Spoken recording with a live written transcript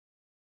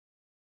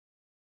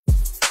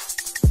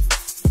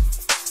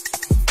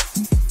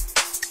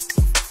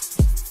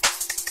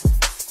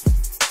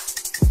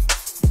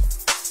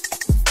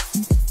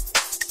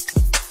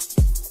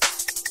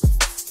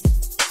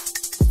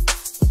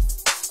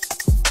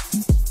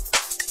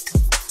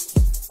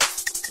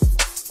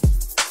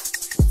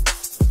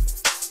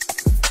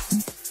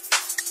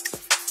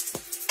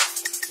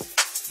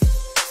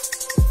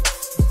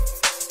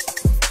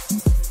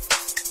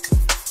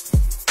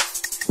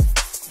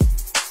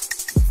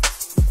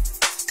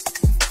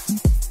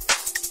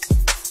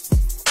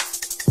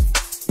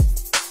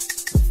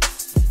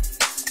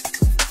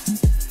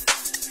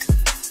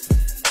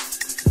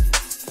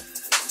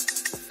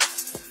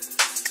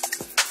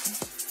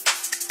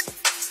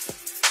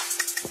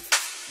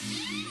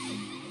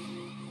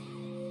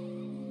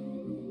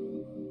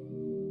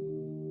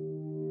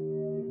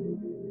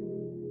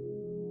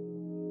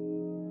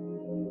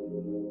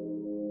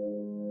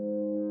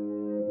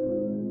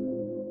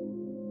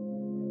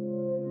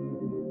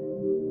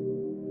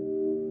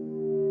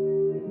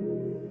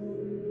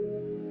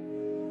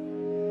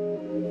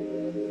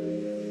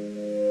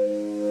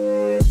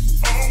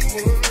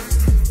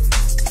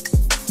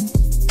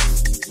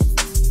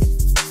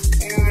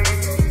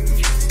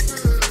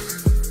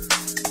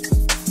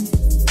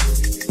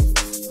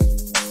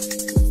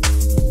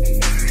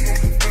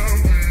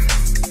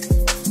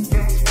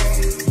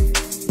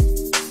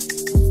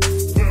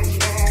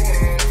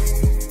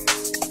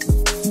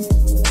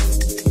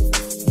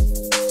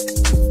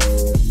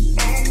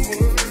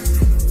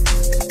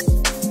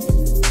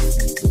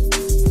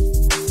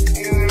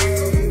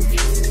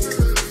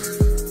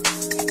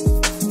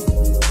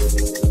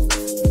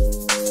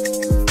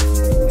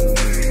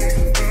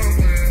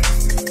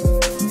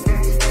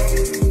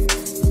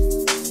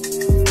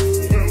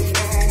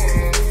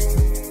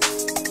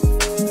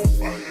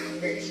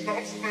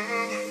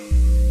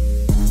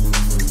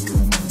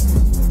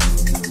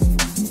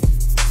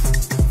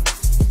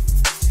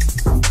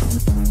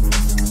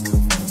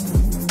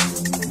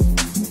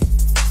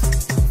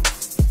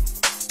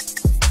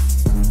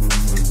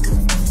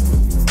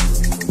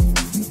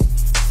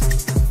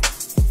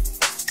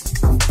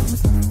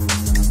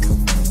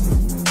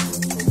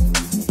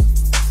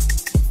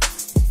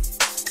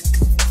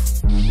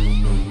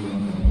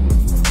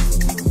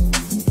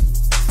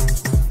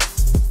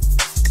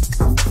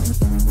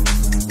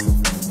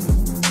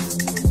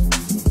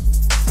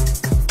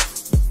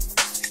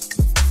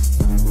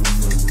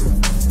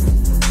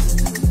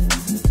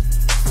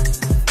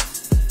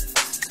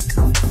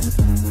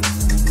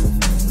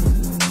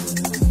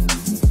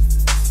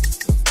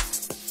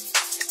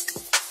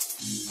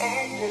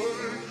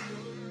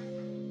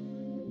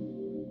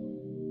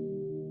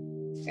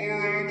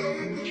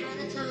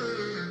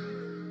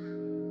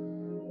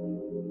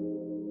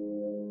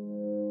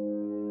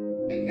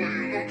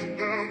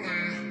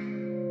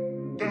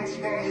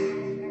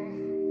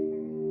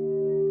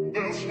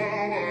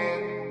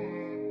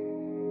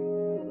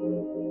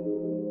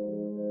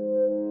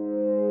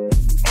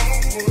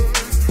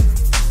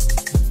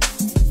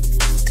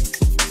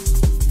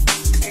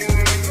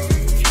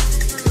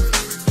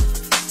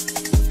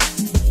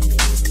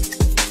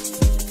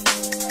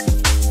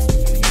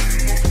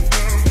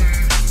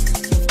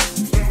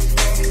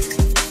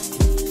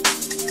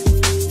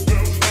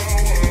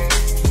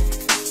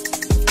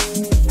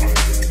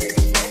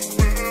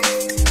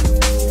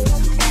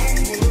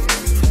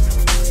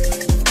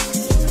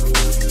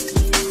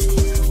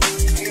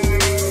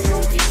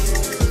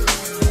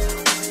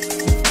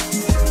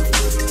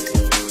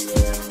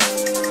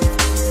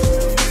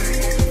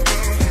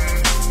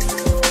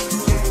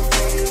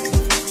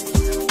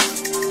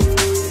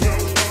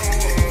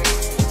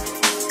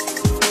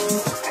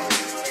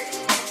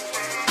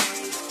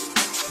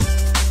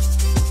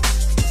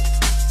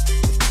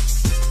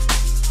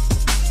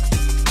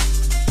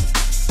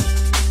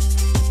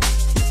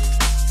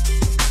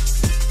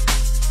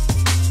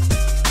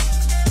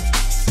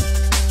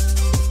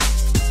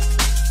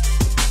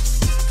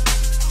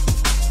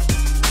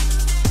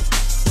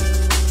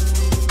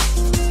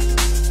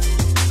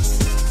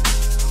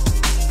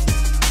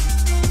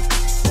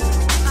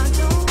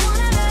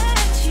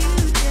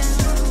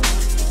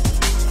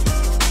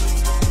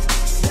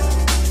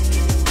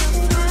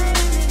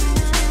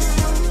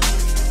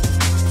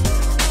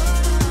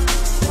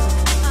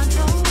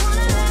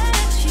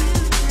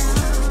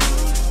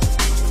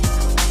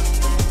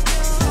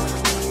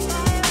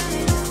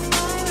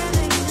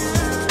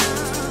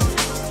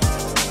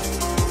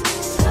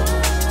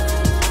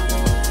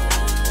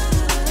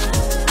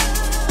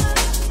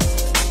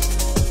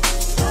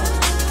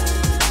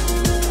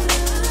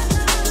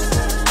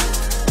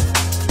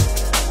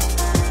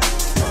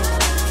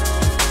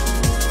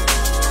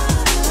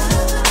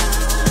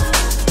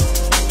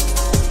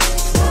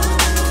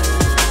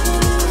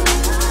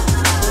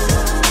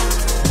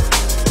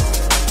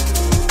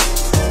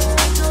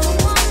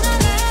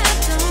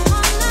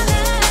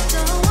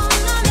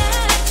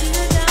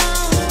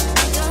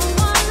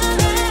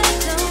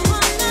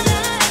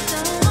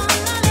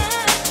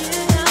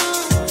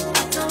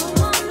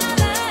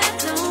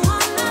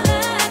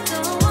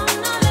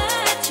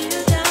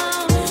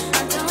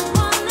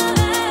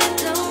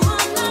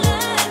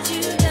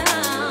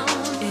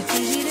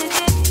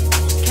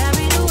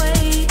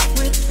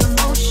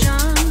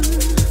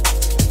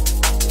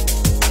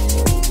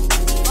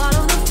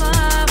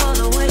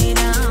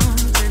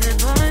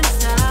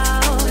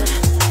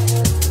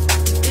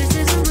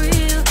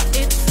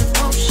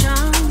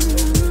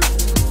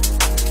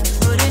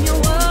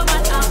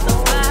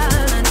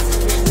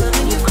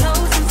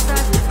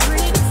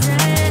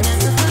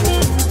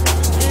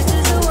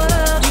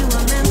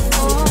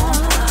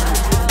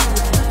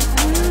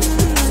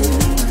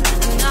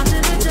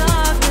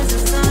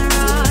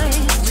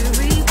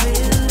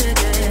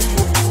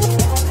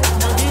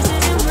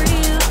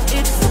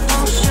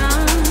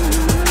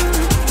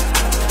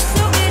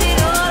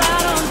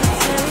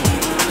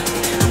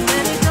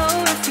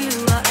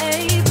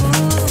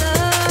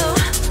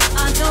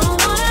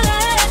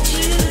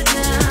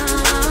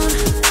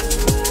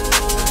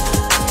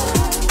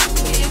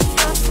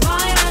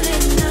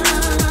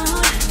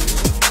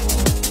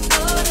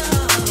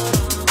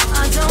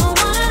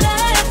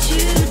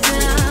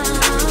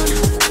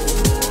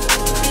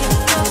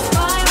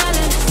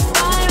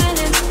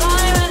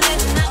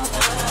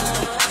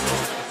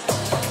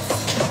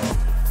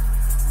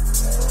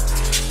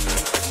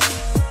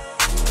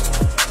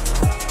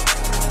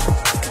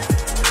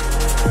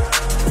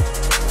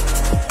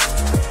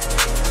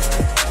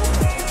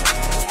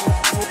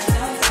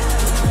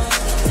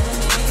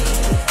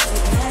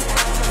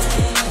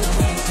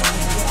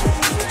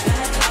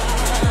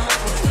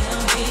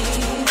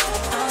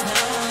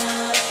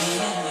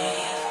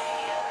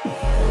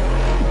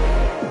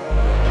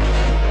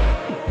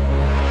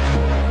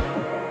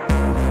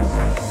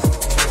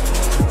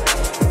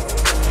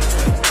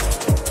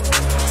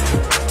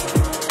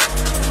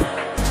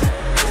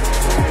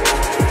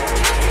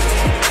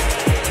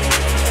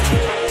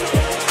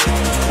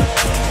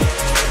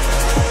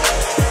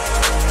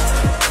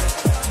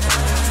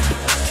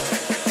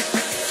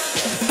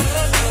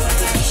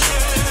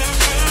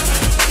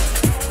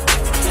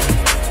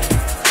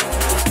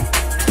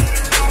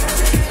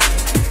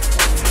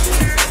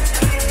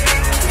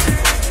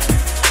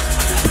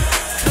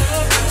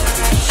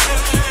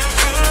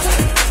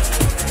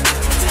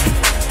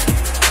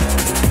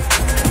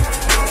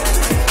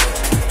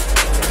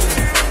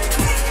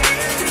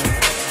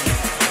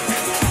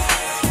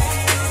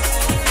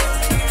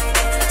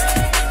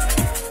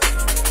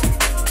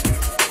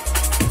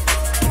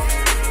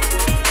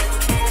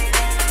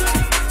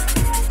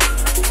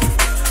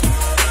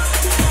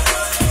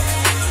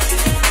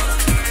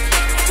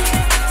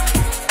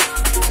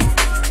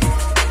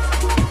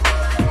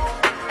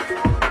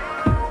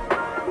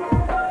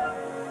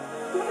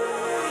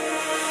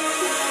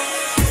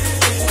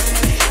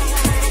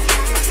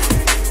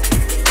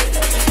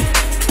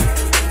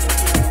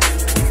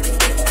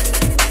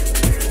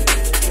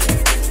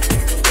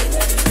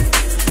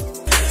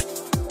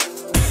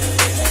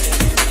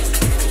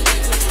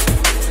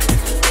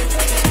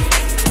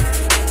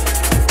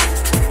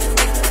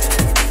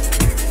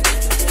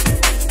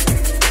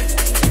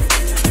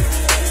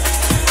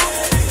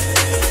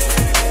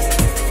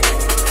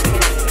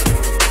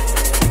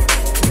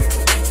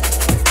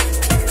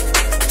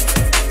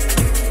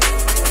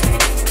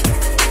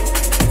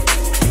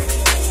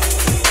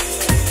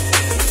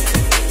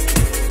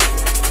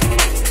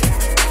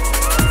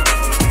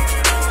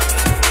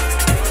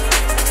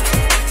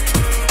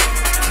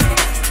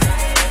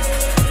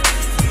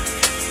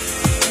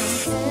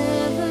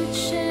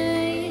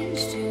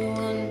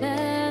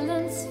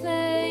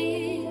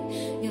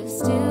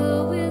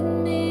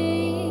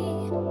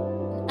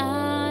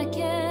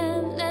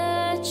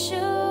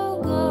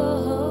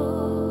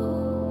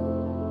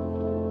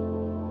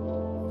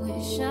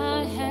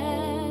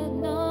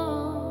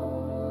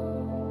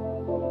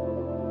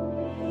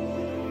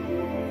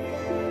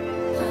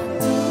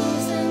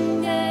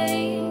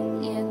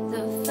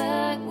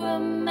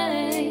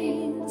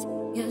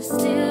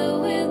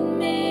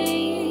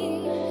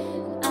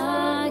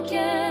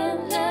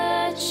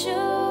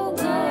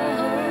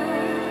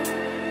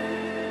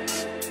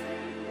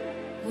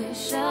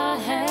Wish I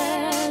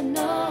had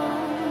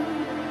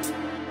known.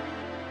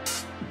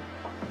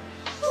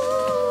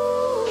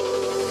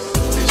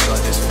 It's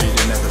like this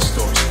feeling never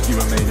stops. You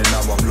remain and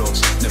now I'm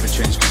lost. Never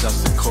change cause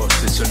that's the cost.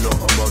 It's a lot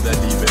and while they're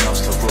leaving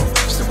us to rot,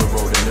 still we're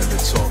rolling at the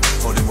top.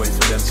 Holding wait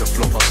for them to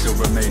flop, I still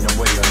remain and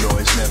wait a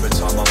lot. It's never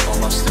time I find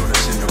my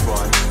stillness in the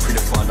rhyme.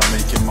 Predefined, I'm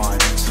making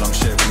mine. Still I'm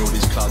sharing all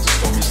these clouds that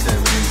storm me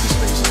staring into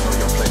space. It's not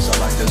your place,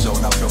 I like the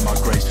zone, I feel my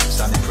grace.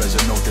 Standing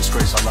present, no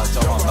disgrace, I like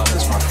to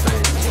unbalance my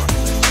fate.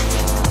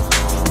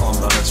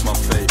 Unbalance my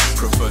fate,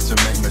 prefer to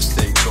make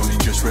mistakes. Only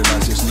just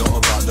realize it's not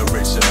about the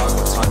race. And I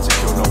got time to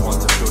kill, no one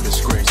to feel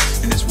disgrace.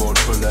 In this world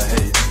full of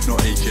hate, not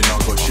aching, I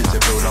got shit to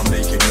build, I'm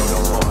making. You're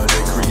not part of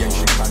their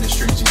creation. Kinda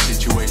strange these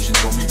situations,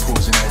 got me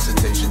pausing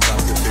hesitation.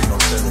 Time to feel no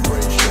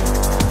celebration.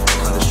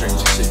 Kinda strange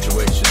these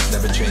situations,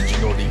 never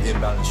changing, all the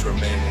imbalance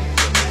remaining.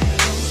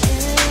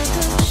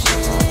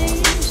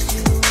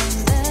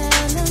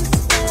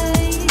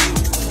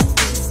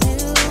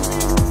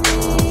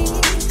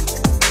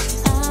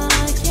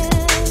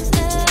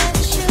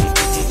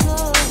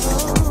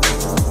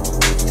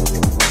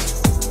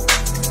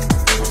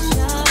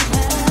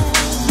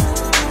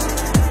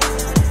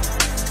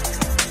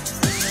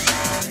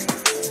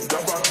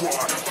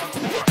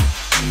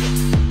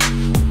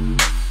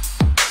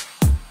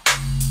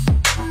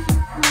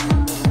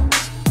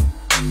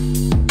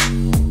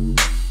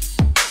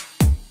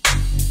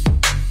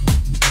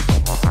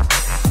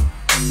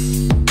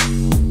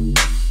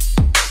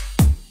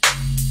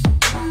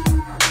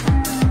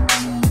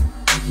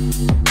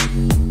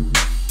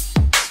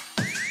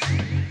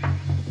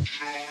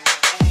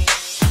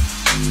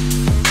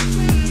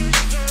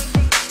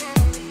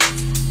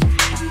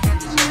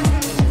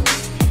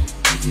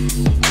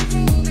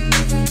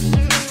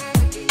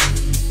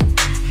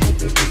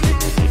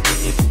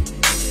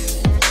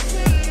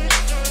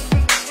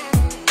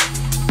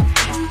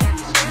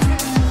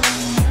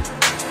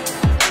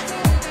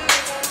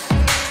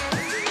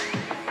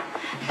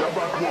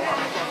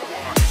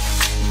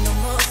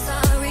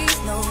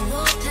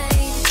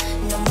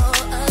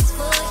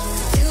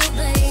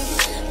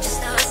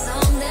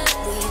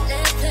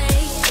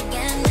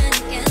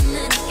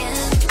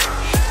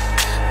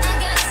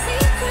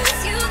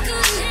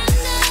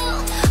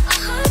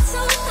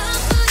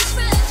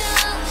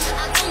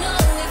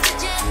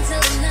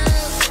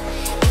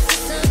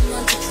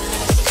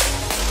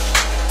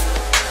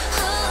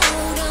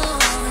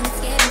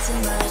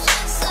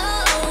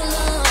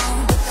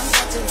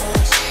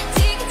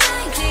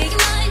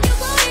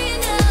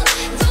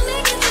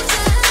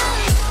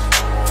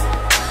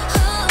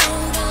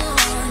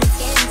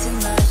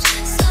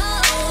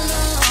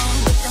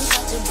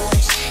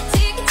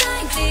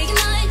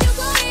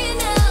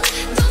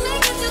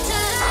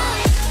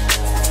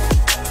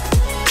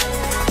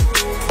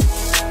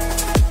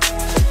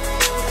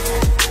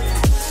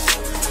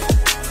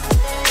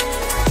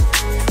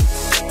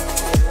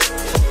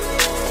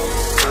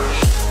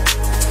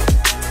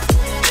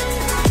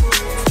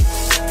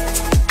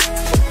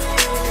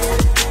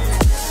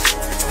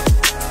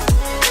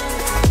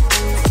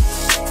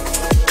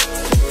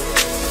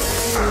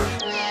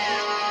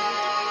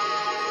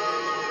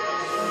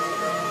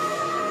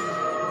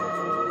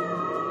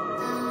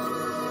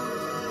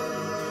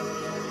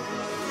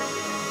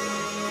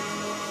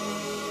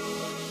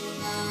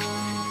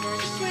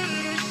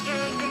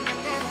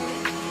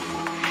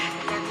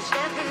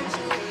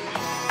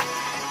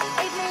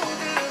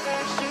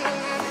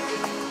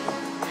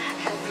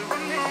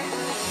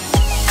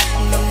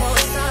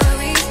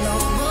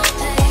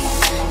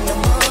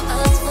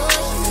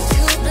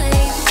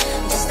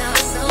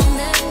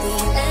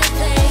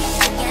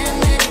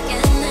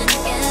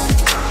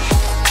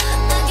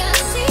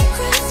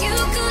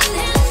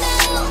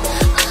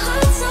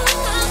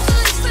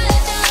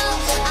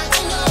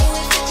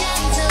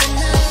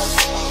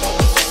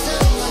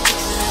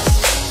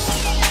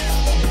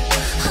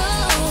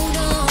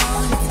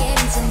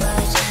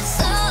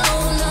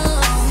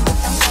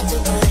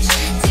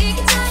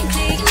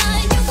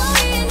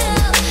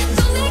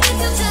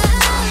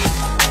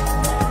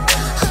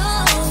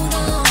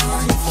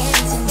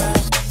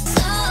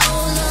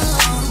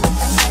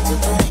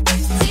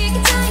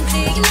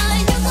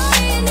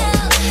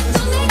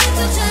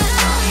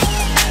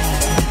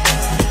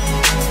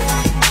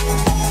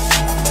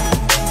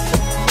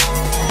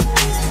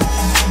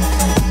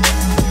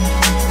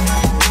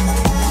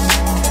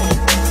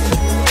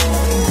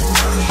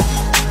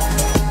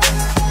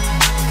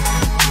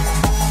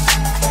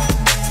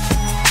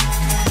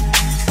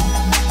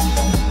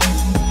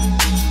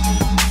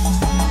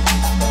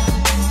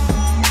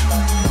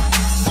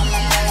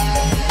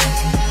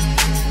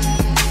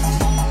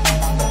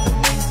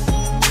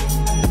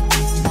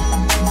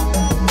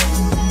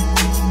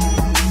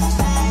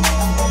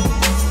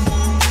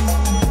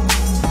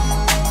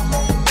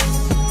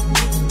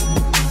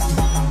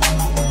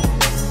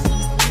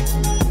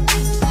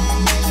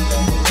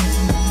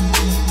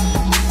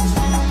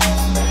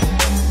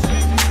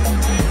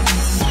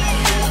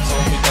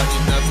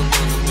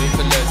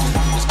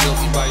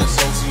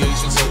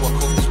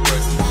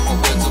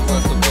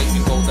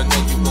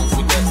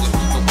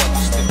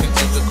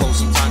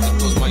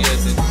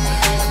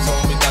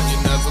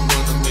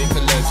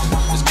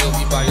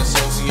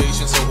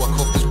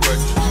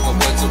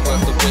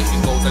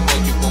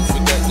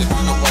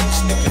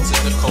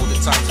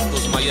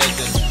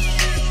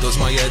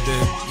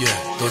 head in, yeah,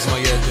 does my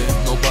head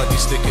in. Nobody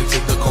sticking to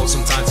the code,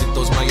 sometimes it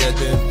does my head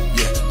in,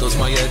 yeah, does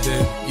my head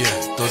in,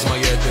 yeah, does my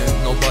head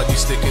in. Nobody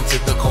sticking to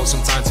the code,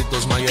 sometimes it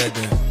does my head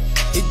in.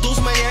 It does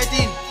my head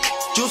in,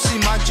 just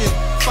imagine,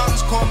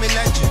 fans call me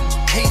legend,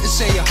 hate to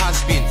say it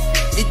has been.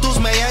 It does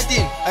my head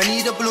in, I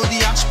need a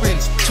bloody aspirin.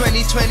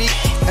 2020,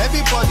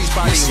 everybody's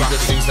body. You see the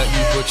things that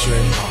you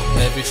portray,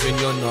 everything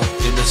you're not.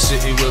 In the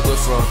city where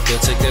we're from, they'll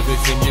take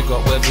everything you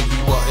got, whether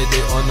you wanted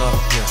it or not,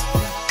 yeah.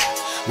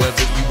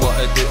 Whether you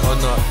wanted it or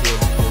not,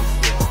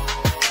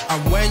 yeah.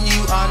 And when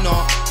you are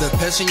not the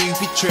person you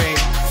betray,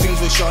 things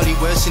will surely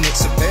worsen.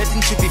 It's a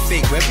burden to be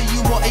fake, whether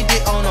you wanted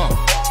it or not.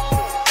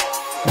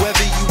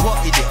 Whether you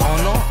wanted it or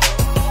not.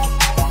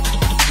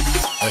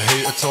 A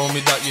hater told me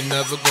that you're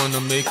never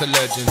gonna make a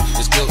legend.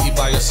 It's guilty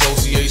by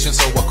association,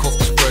 so I cuff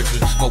this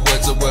brethren. My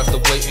words are worth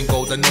the weight in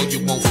gold, I know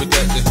you won't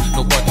forget it.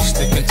 Nobody's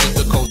sticking to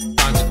the code.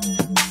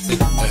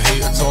 A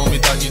hater told me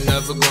that you're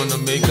never gonna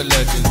make a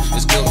legend.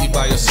 It's guilty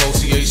by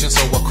association,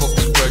 so I cuff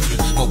this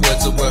brethren. My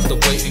words are worth the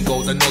weight in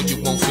gold, I know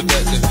you won't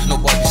forget it.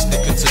 Nobody's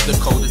sticking to the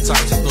code, at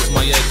times it does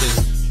my head in.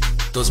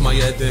 Does my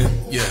head in,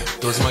 yeah,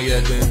 does my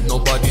head in.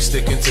 Nobody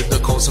sticking to the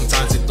code,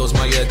 sometimes it does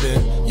my head in,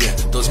 yeah,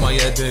 does my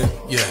head in,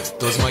 yeah,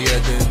 does my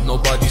head in.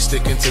 Nobody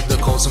sticking to the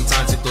code,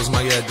 sometimes it does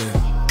my head in.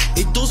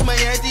 It does my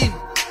head in,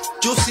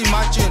 just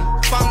imagine,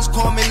 fans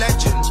call me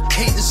legend,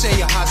 hate to say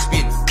it has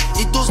been.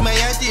 It does my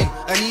head in,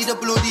 I need a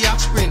bloody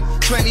aspirin.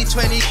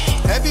 2020,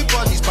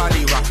 everybody's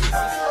body rocking.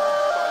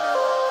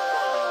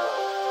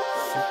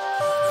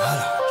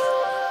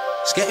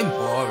 It's getting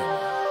boring, man.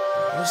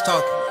 Who's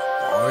talking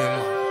about boring,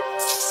 man?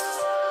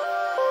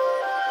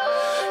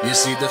 You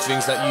see the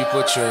things that you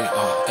portray,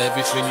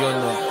 everything you're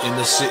not. In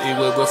the city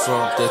where we're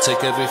from, they'll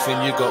take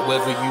everything you got,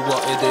 whether you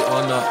wanted it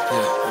or not,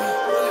 yeah,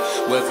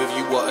 yeah. Whether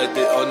you wanted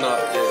it or not,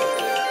 yeah.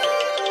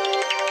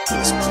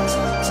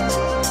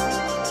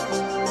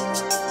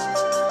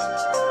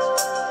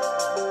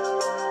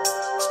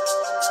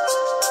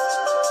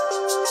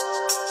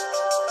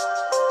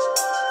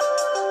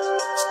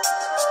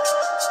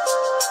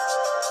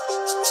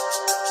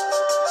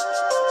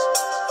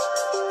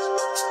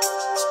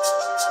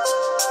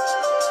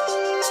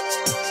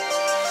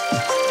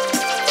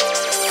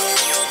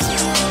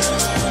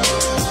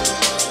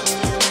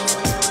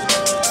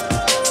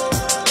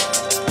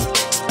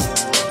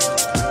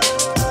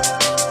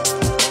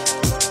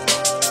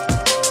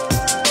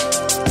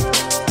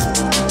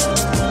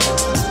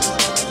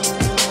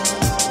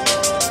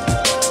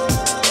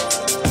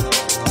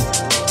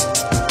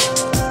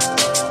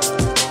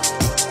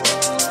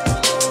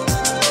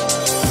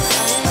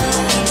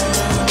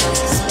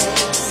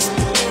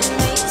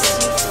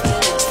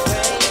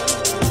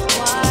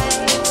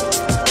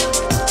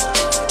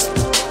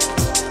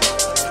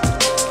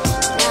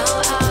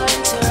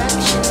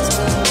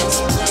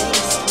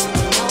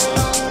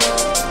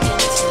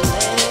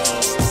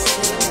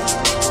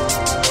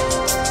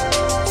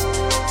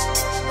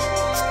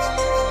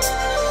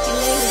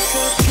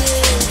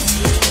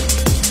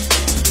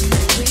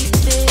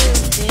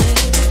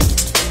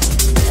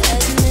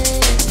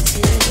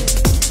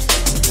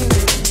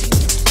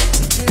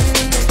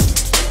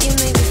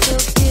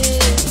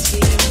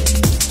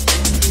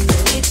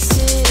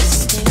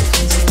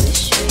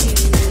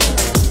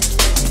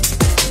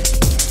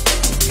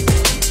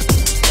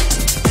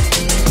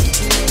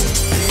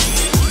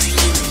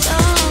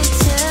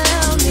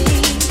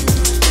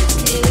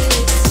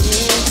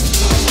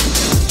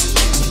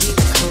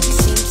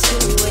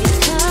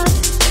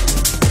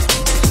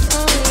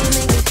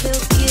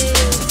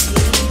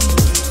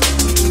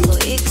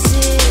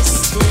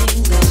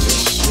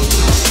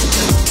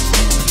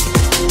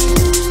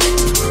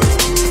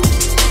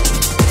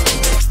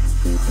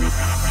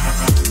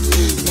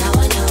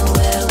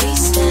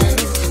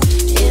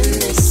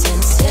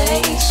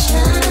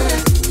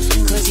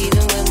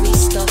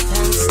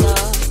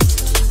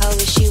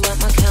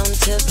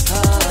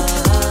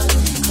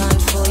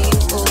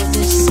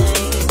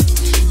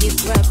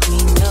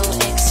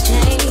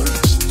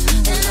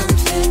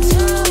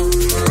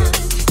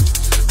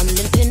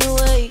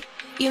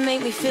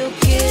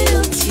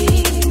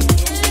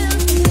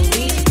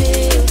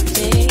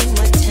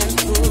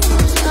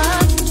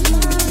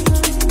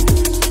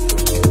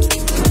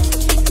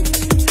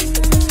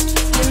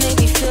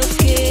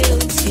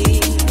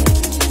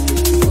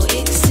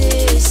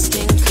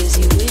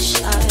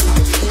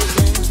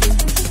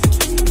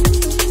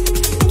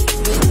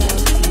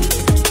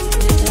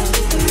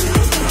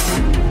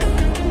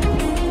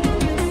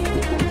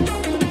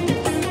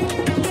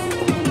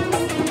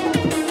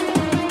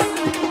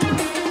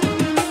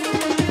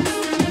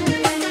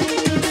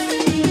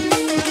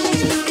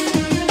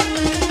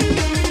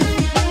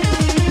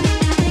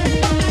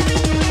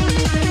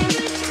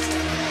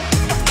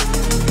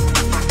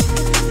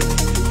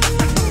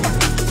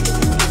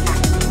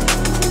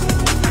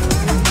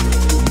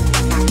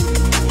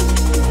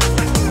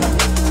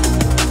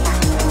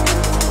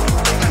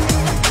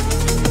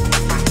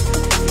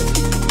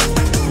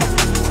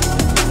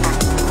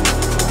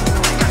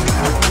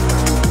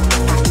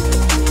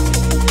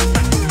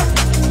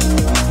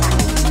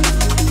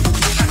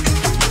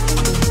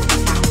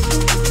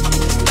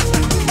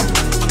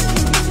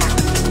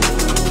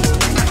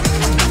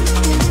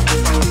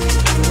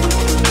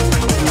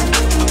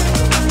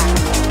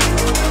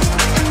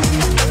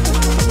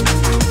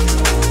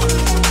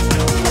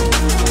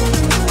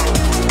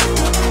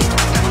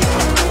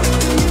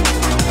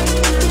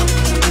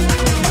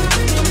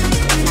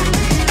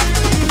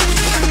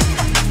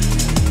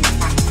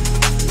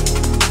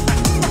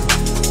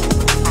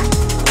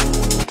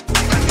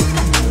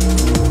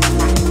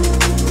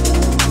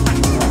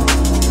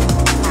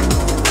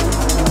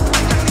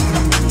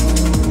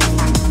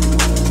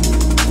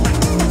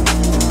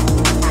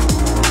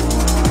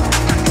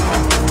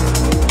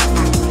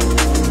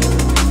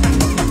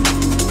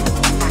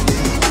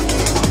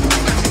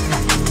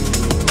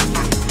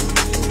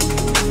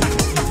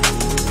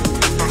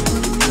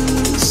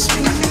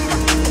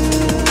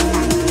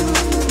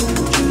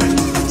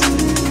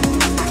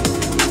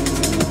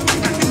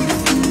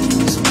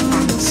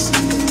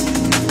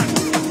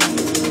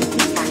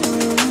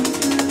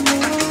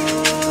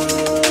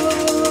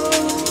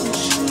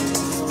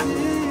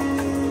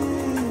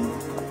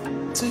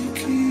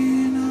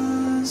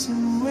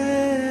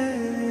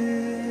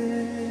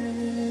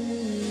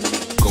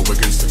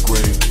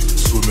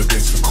 swim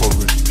against the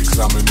current,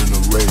 examine and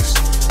erase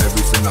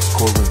everything that's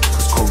current,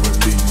 cause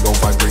currently low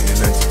vibrating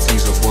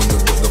entities are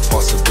abundant, but the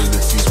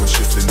possibilities when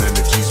shifting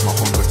energies. My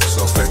hunger to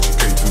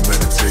self-educate through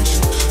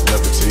meditation,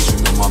 levitation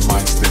on my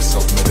mind stays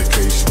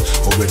self-medication.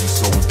 Already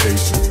so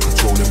impatient,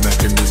 controlling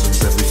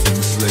mechanisms, everything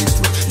is laced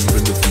with.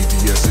 Even the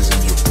VVS is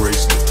in your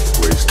bracelet.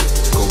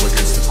 Go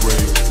against the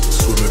grain,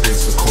 swim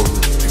against the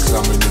current,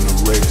 examine and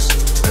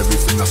erase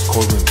everything that's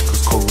current,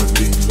 cause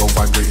currently low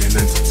vibrating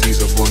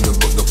entities are abundant,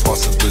 but the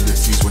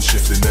possibilities when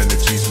shifting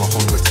energies. My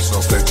hunger to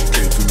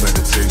self-educate through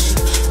meditation,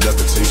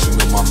 levitation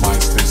on my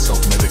mind stays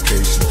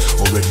self-medication.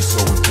 Already so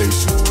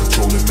impatient,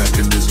 controlling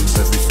mechanisms,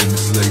 everything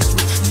is laced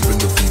with. Even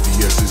the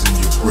VVS is in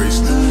your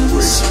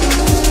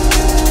bracelet.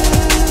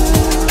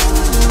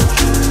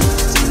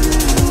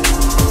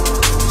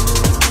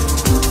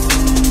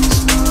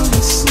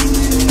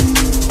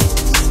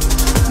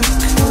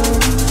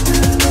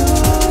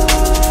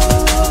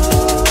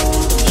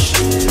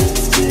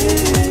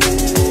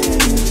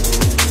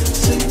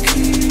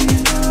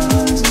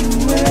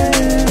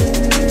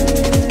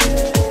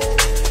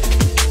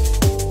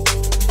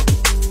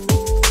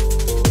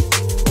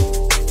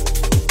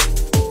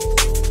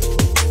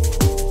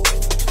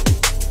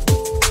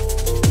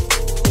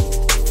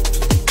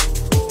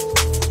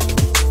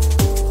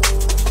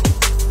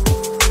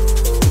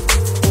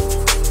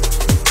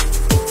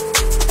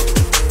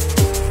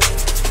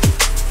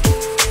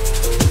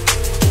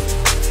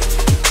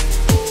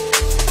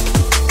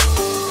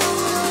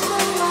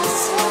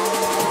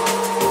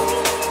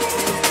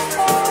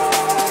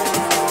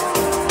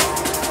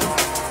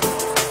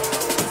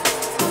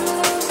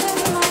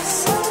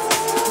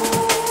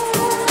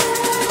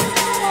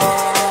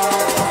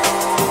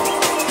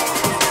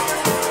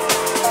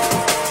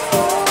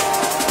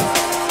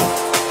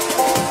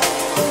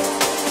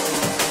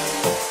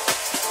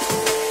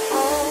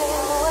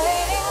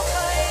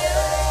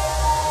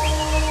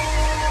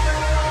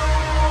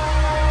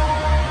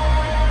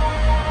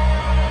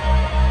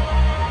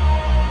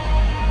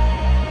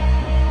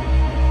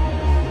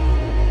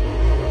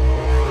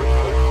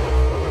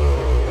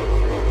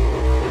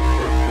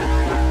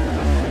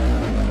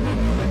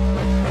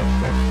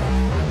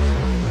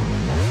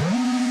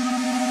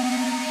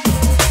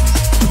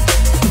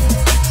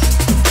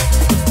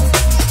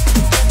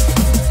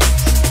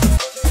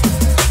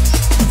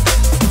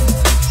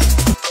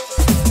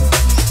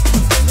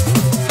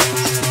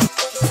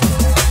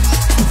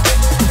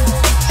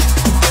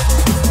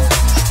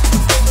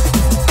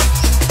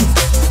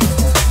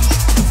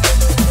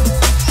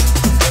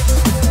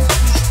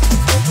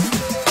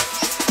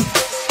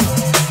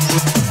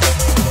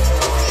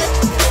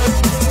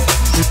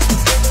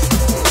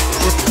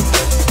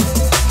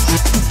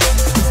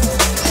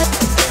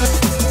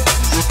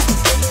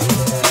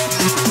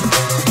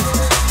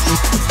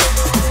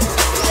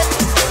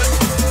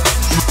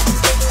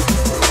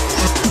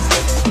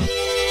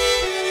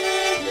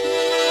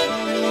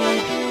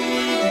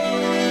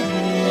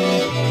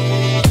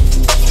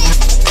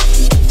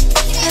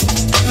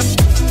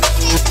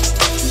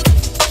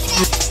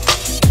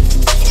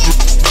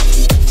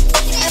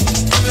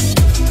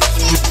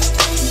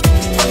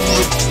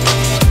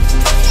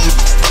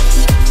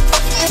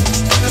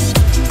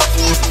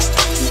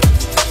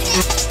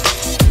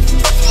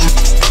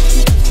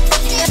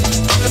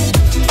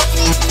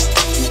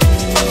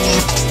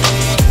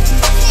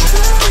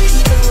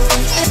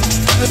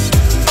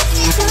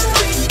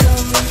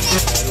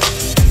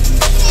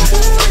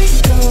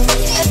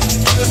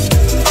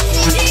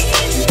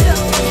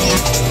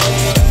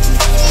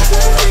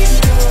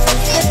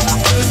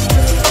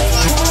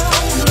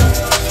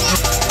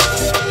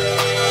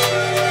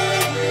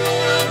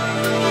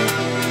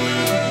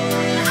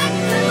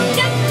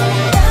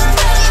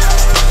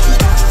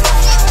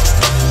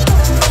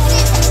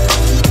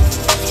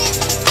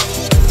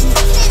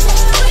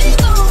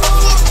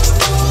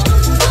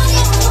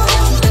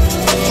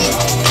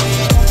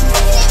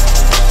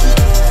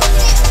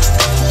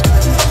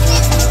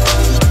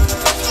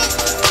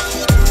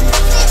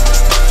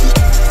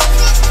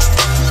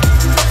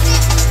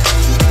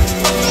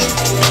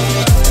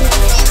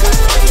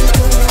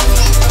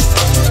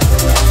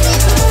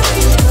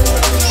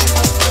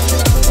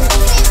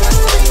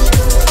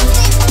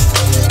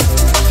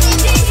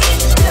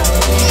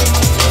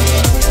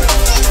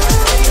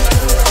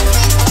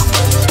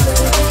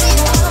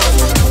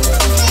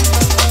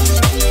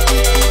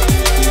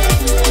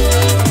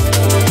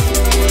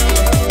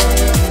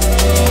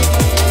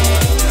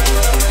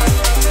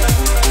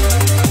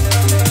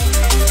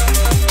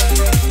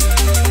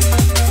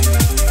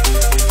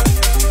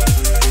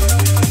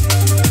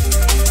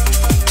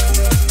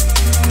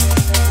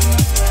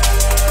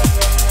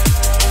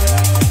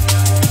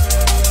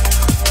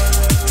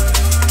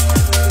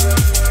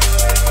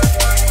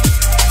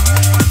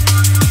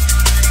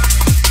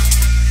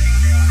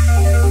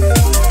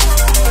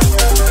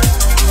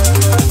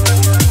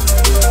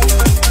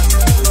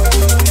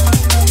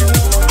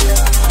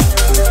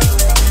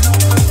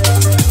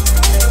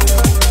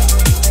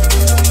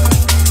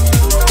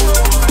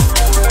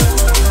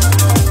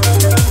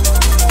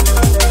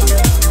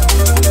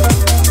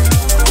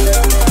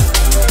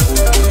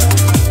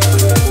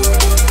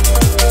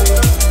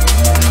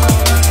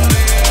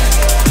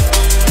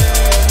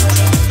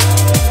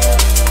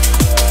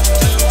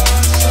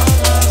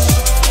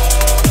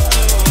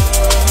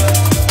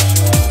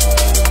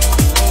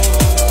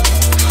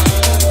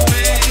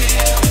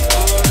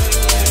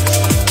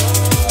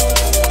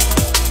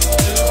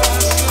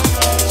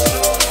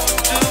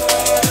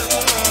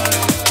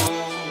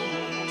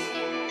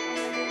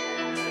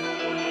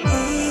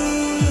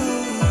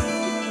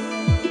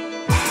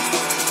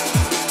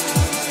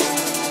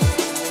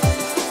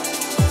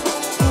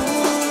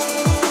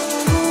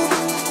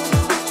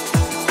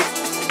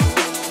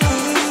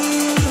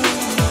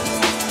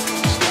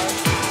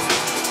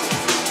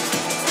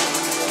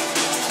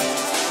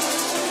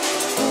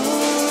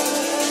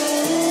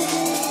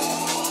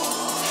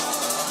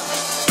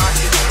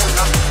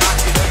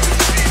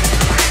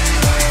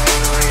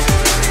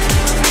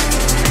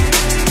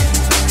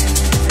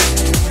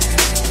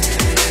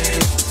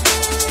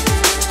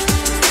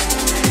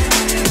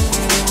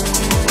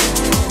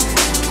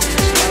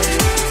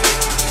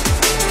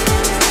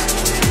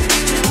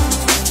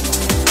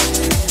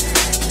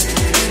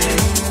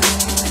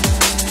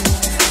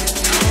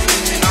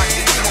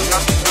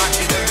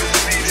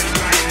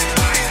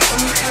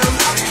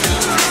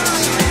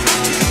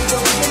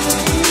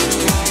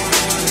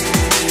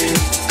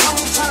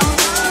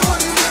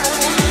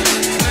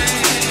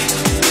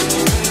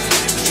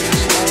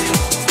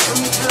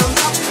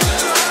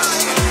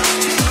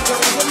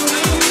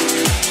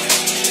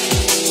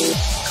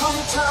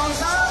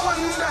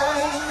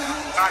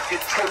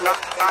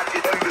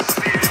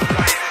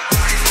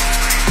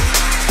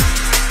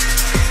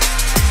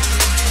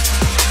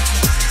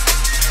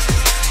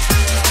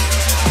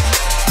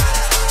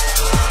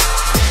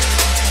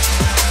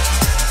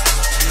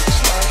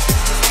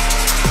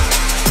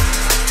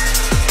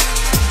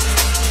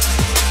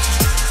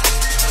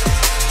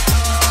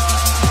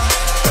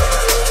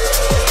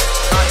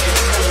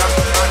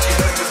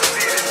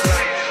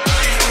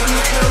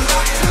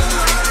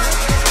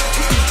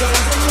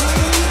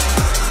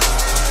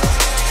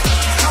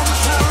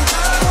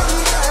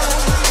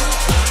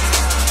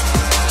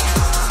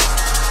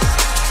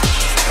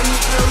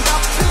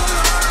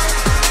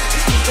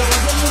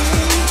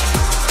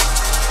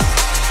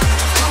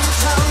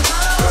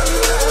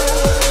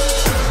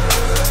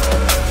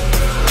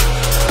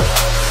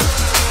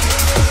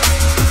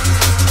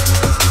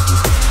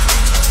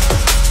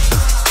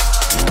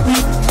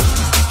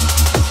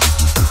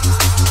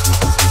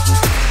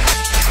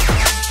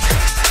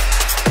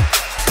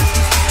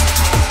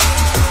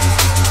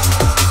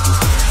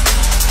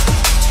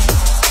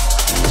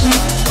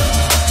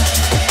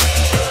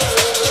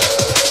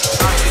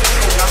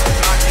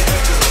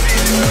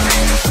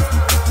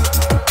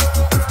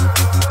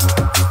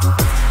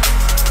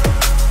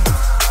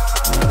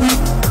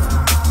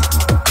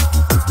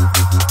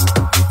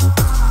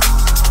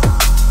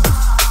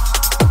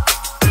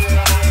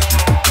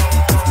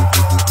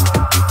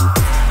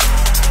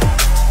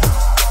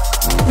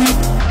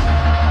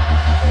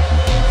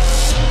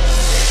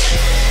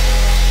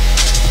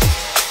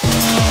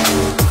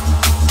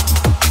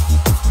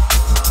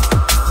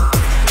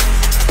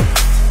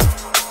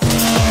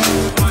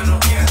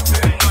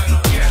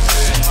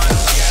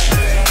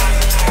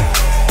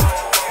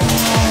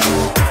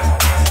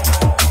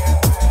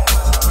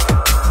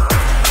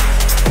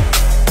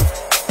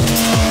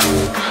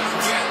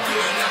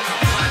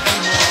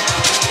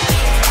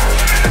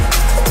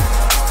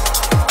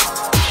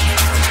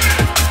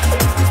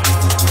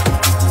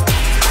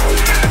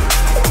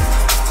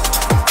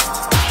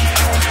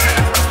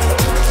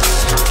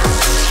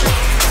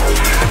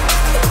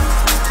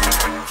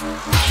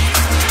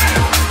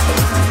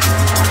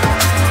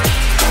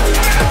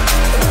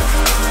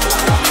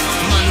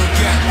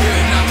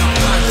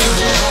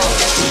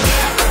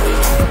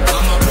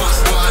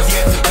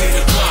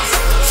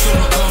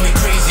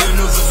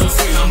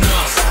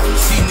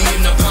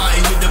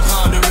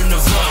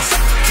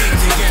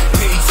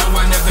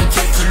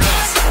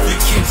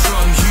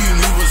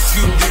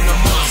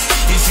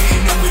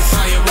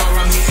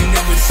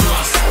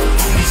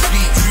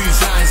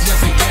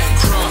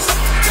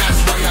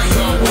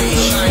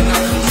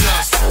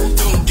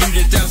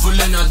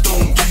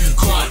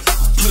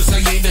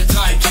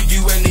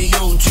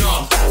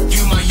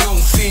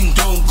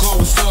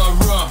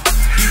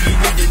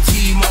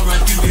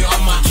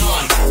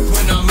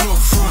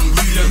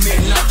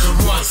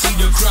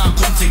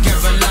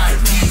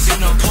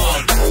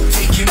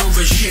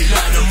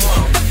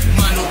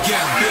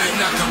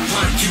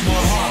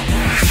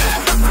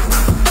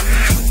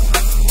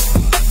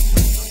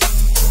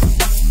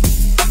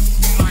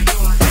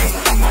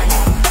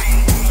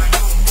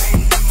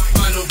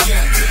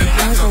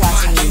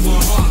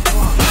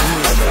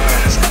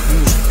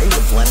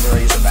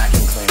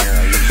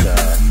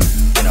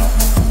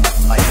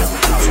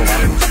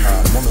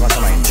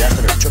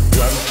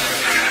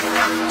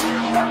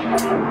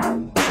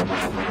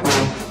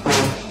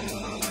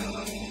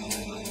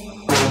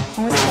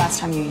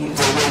 time you used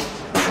it?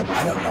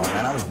 I don't know,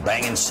 man. I was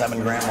banging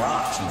 7-gram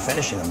rocks and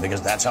finishing them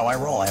because that's how I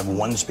roll. I have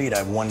one speed, I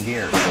have one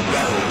gear.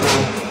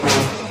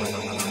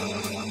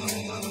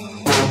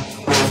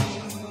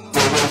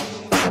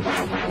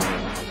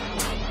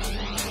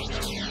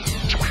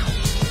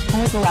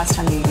 When was the last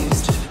time you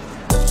used it?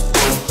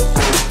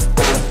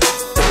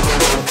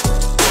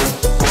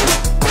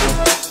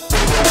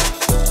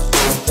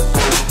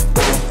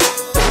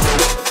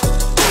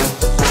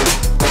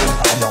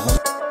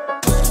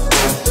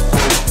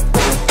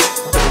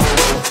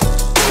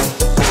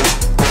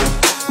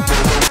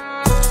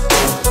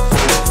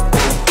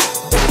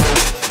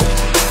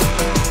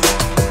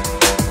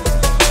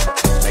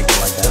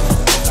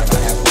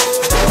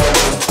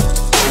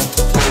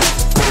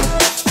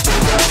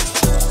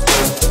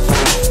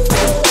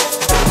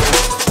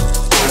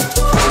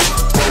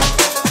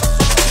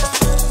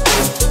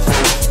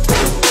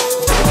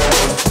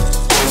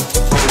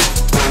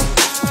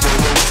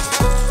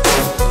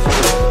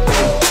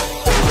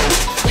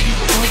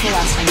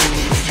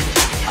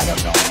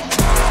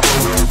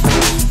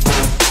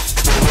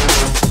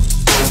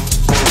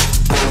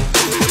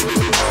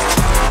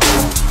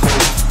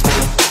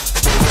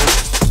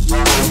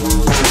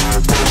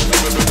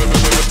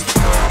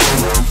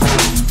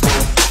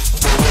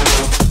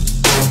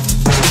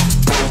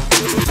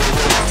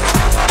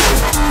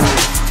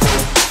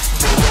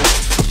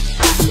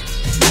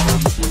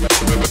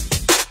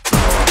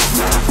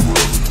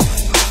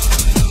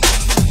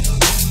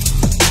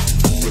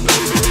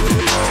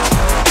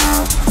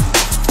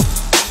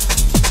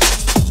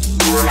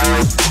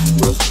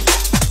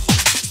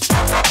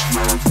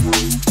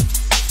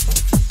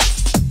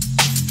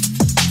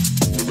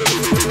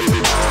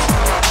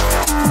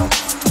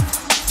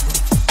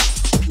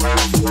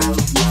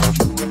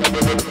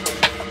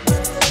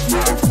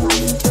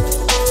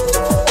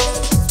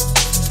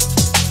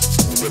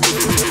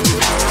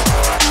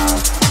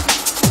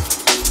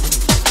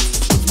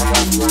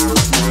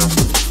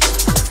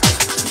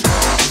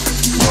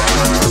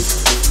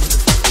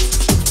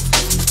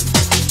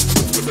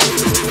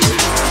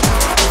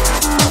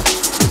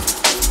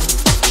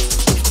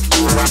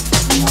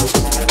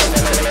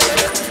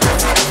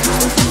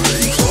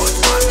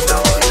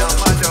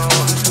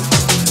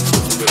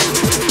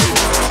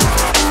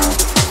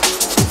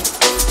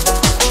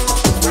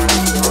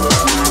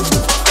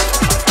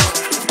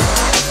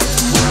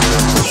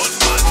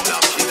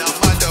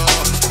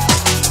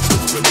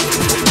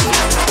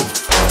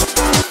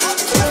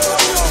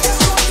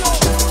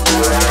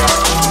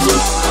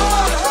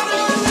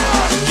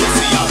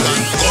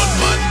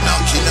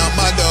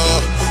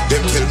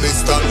 Them tell me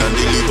stand and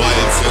deliver,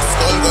 else your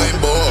skull going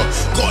bore.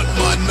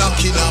 Gunman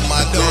knocking on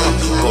my door,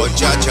 but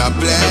Jaja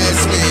bless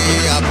me,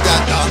 of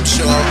that I'm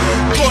sure.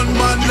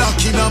 Gunman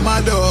knocking on my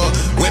door.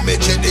 When me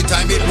check the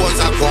time, it was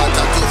 3:45.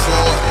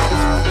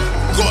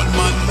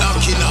 Gunman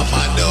knocking on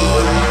my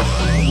door.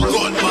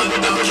 Gunman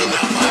knocking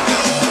on my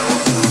door.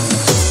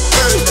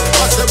 Hey,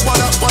 I said,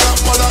 what up?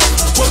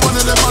 Well, one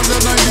of them on the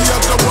 90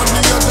 of the one the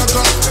other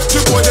got.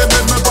 The boy they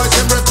made me voice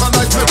and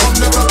recognize me from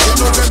the back. You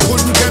know they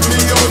couldn't get me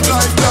out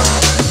like that.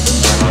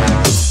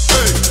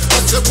 Hey, I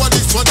said, what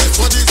is?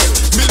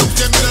 Me look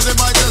them in them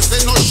eyes and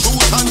say no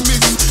shoot and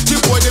miss. The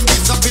boy them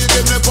disappear,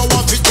 them never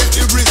want to take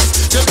the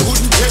risk. They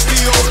couldn't get me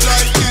out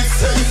like this.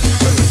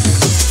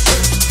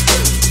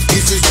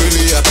 This is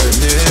really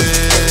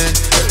happening.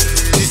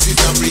 This is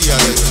a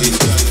reality.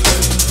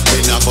 Me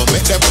never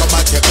make them come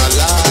and take my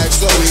life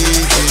so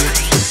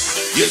easy.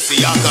 You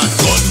see, I got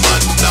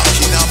gunman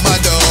knocking on my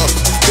door.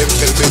 Them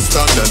tell me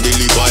stand and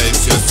deliver,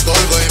 else your skull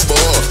going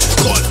bore.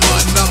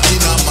 Gunman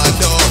knocking on my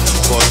door,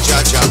 but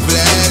Jaja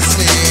bless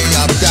me,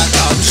 of that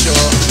I'm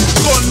sure.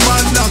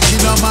 Gunman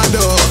knocking on my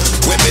door.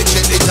 When me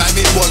check the time,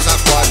 it was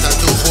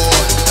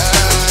 3:45.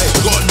 Hey,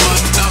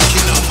 gunman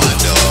knocking on my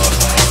door.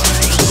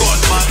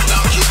 Gunman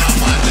knocking on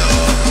my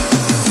door.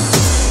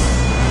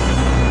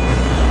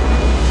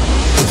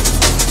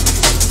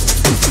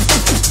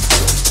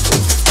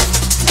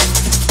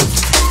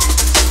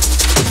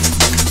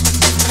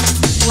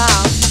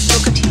 Wow,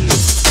 look at you.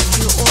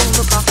 You all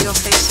look off your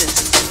faces.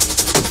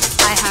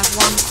 I have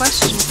one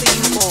question for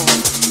you all.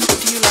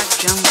 Do you like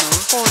jungle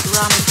or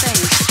drum and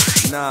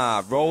bass?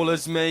 Nah,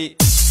 rollers, mate.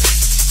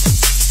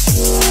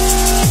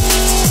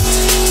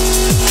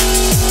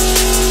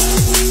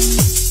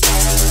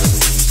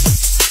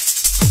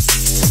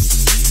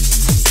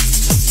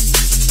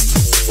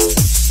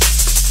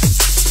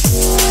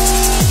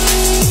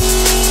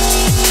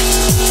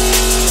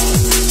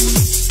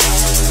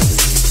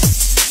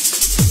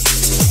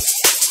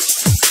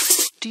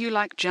 Do you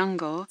like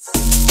jungle?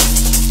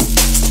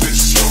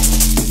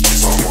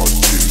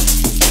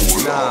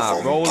 Nah,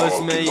 rollers,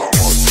 mate.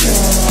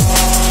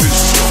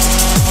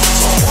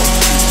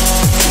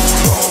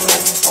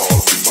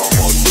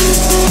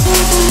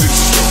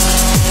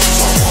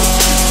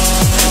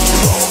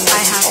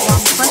 I have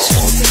one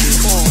question for you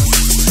all.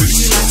 Do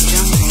you like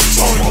jungle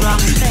or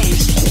drum and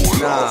bass?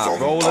 Nah,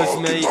 rollers,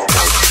 mate.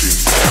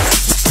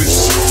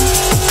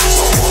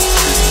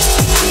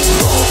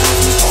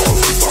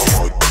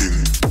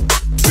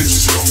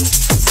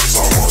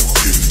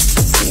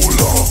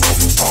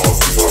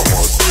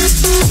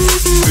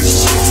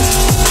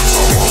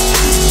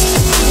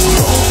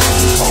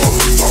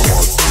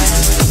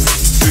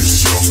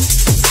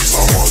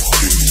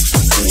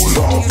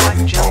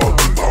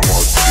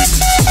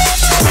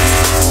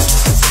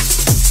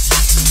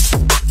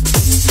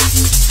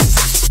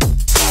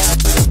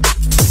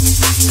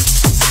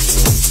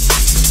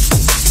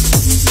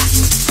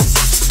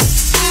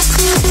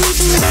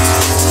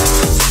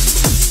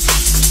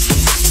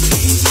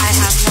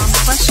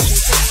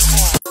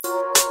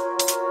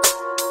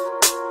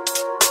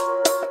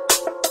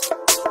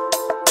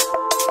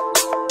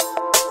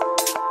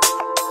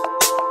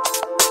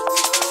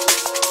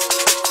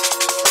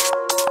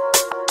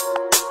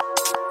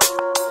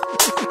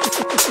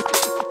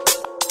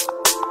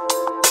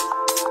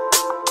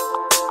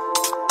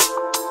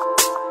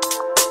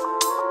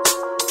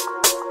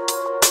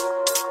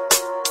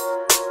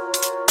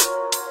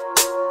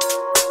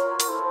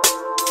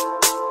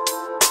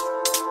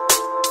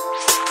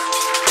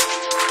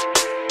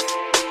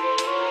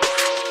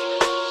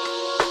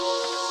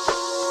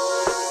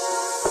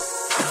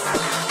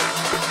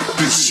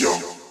 This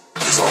young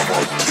is a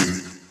mad thing.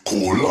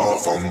 Cool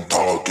off, I'm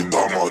talking the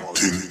mad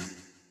thing.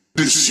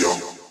 This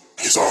young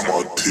is a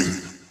mad thing.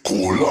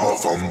 Cool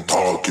off, I'm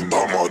talking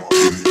the mad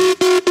thing.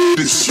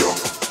 This young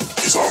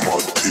is a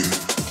mad thing.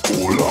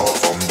 Cool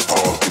off, I'm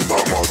talking the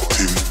mad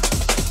thing.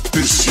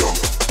 This young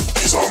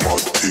is a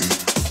mad thing.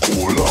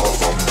 Cool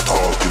off, I'm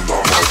talking the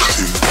mad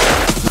thing.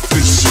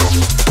 This young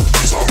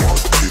is a mad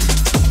thing.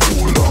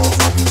 Cool off,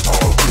 I'm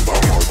talking the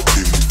mad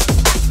thing.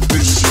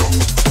 This young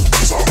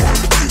is a mad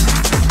thing.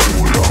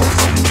 Cool off,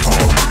 I'm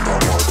talking the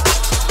mad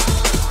thing.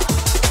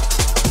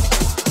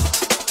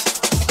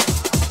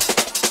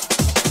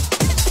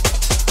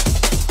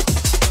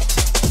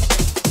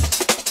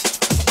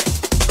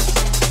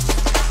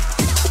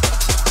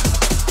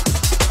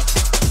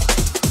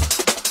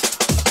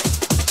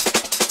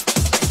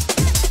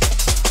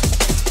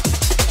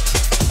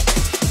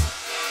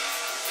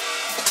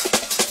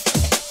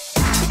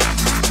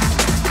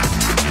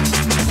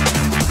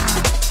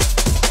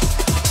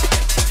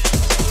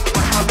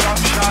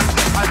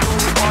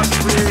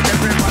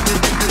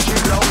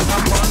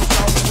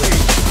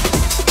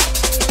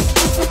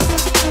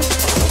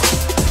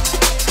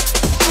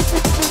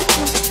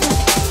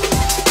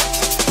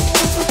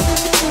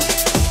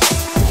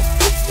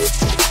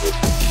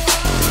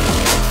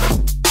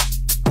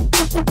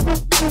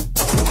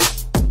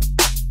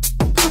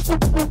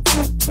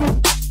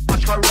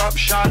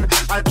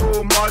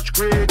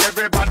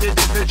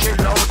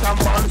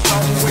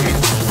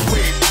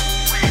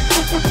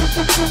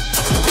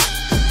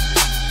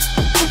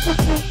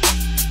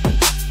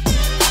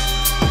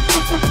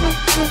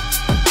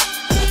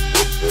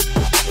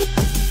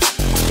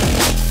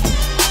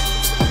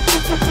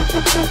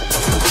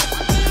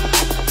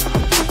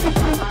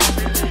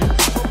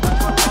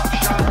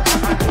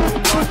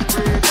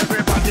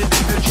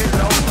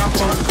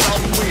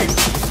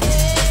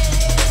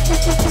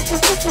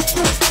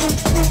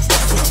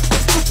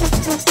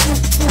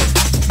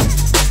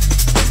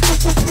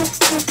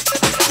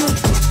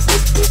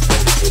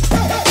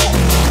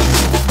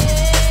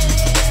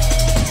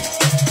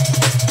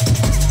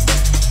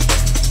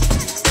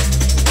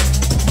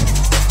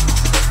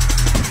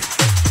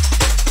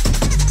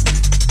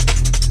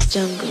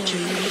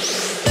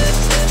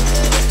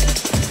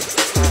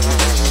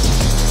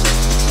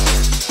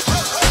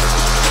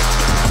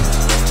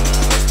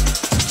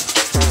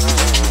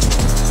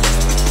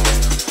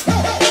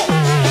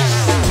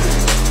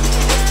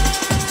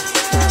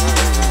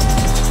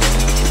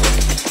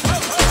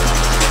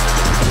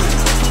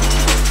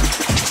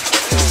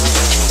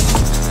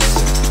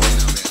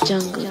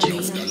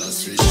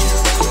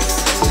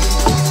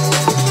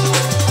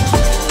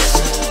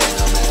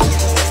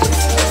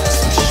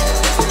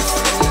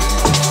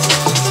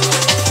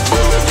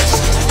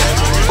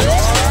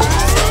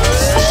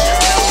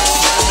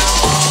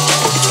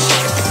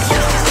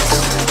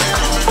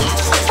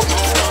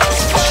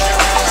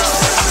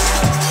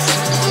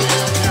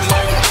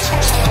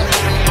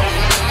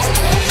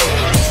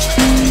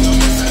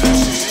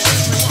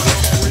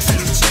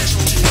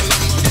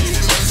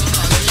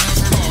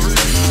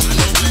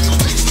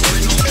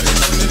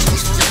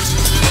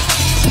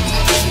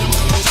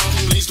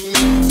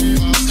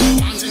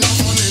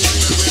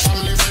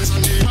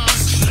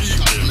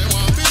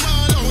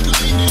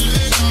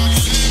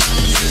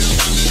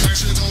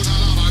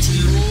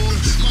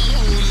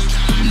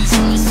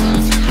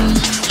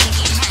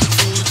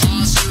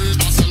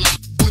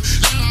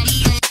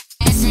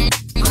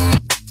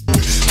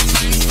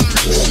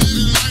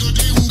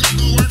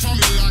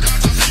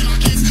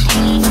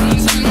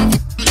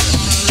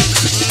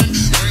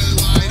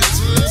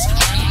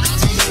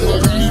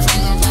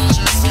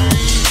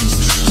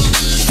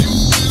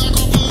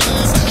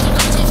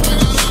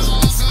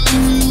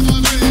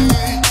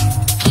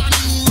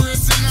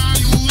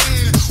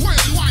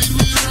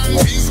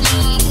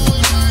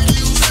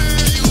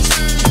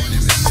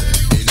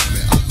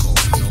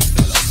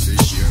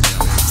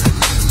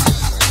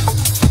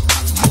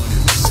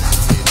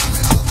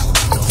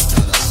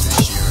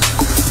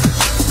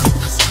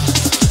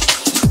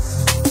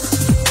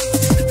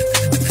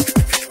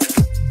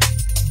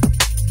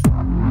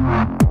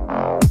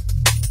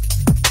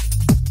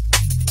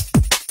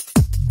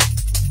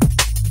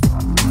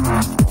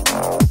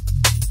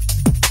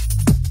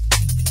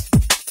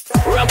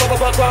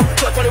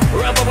 Touch for the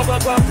ram, touch for the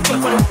ram,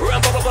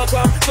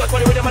 touch for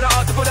the rhythm of the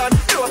heart to put on.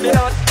 Blow up the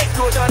dance,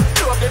 explosion,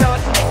 blow up the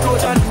dance,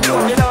 explosion, blow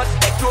up the dance,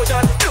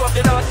 explosion, blow up the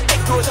dance,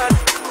 explosion.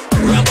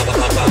 Ram, touch for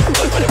the ram,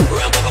 touch for the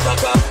ram,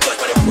 touch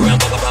for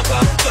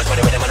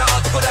the rhythm of the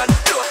heart to put on.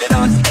 Blow up the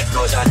dance,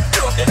 explosion,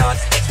 blow up the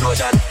dance,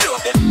 explosion, blow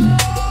up the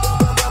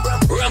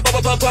ram, touch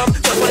for the ram,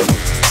 touch for the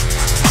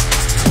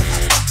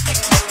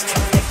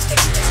explosion.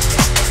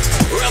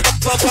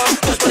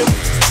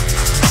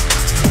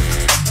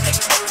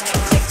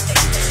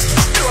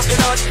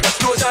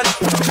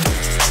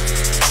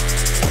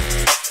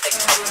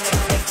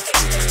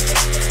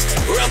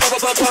 Ram pa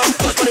pa pa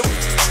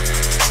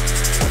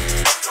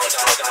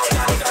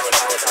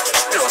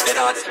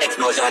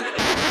explosion.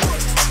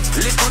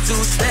 Little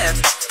two-step,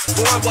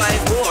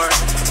 4x4,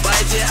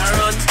 5 yeah I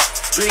run,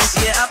 drinks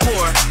yeah I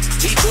pour.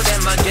 People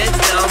them a get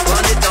down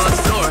on the dance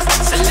floor.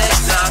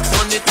 Selector,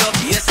 turn it up,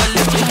 yes a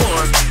little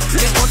more.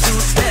 Little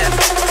two-step,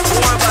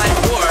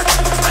 4x4,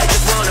 I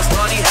just wanna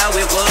party how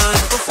it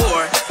was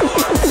before.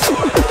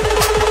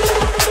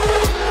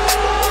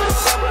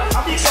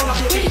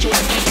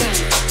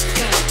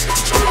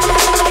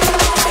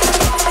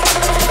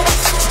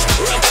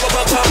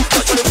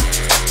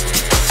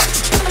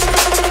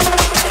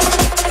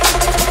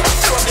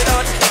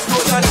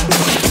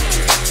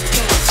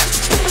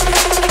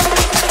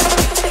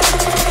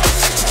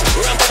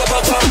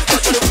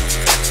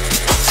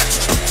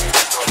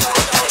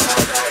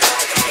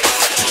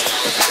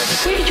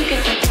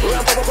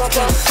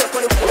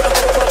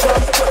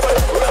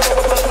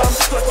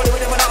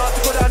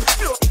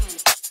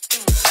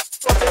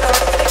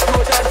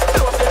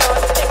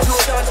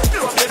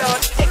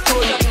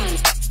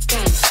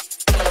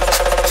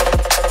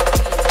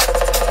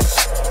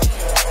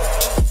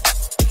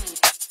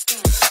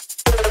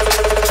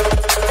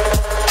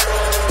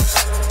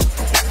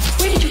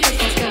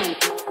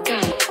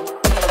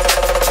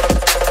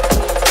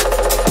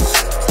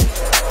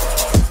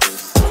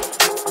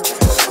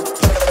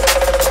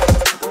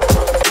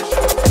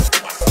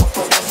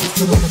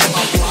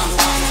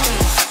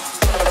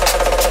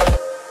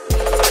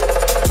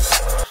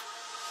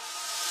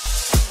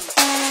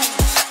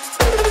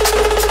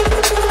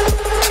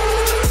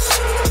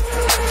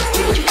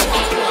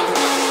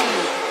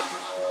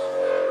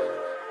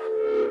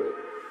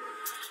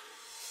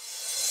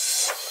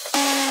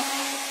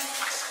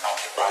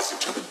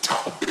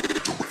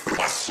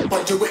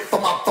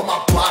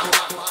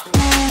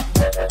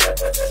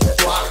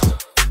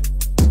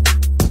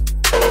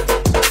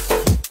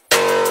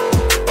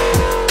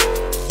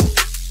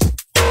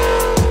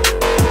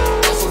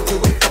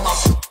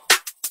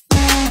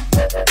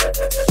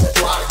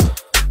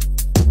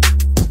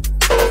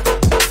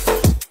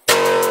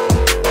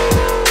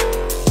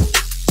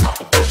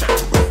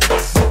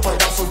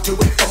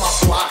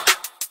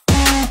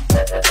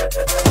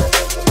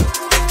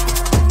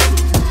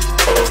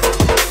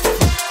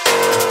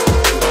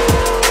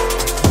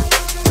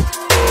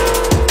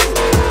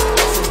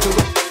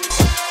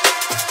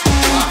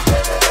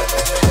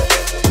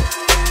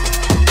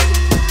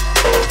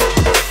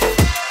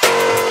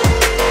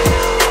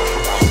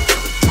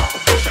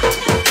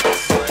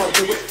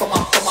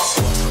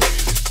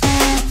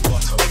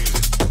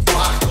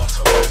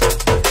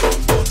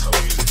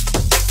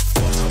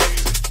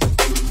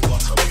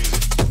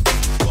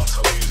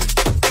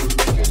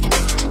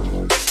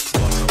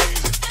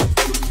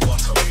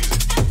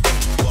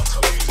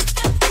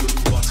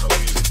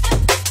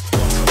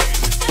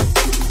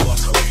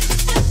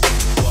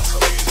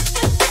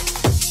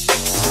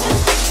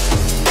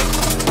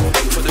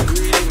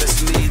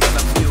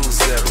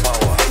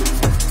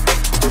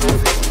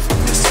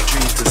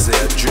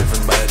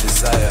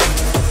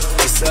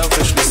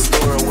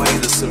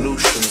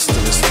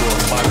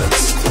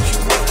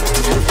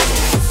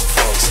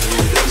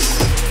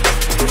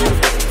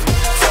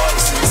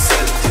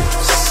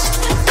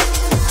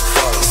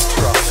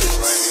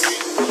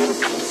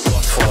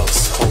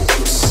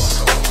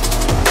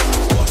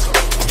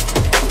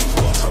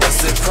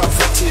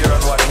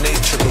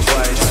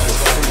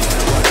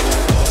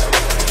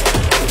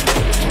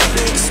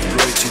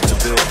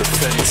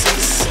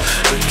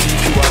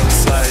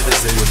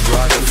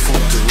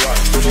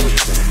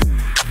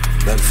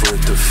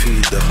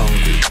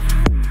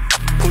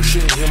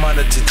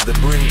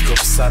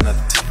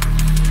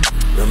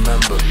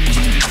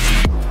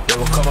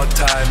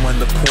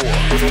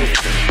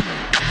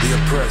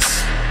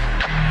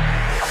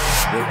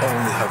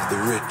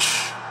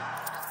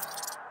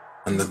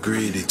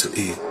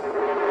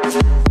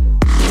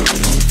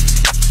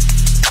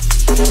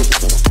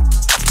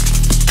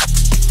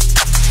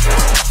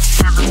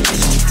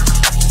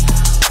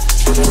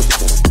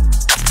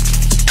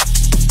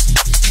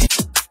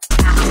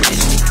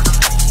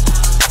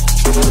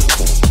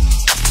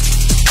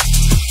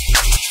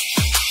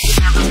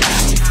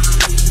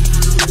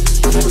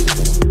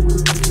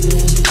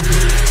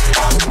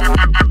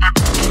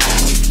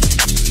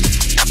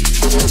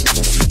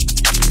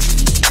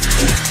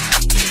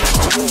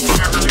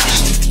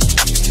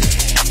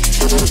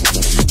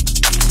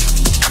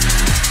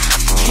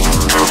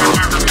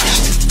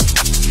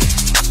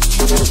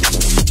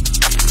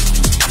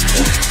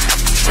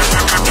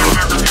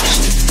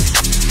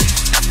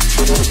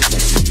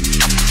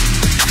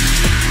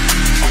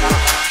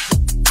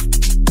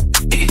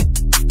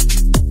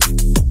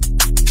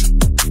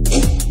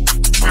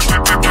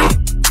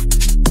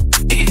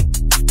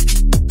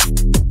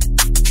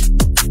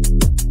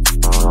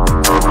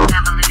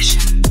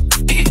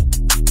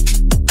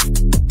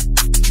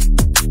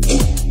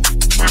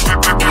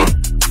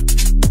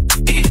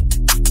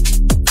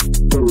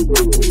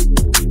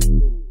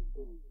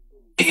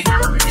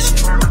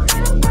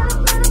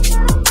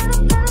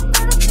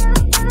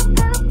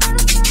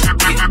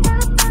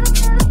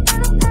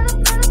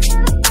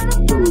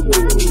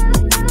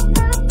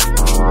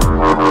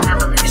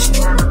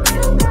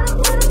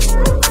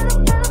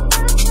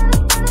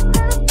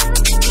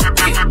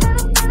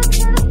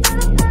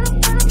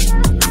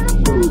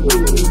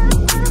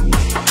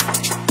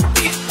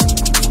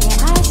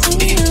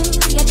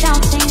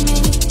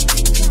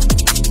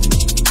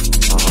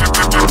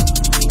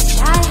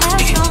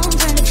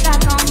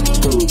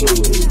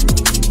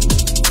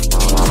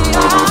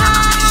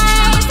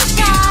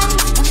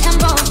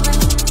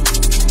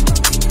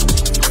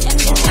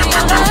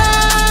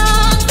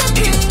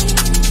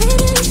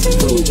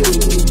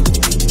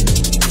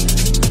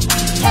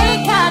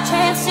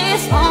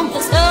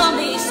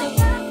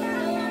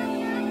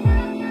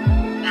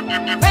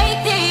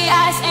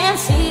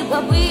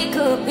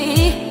 could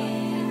be.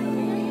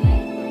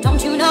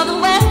 Don't you know the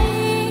way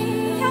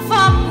I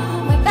fall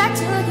way back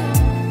to you?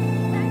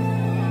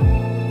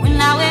 When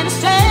I went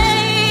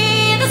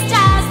astray, the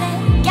stars that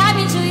guide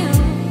me to you,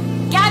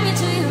 guide me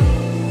to you.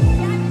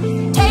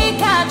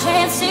 Take our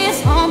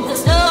chances on the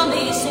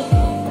stormy sea.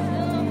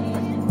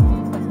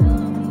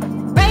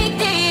 Break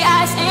the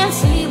ice and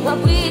see what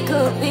we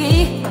could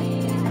be.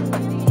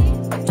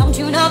 Don't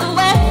you know the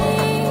way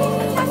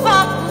I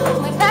fall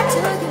way back to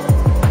you?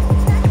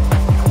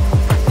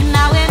 When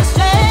I went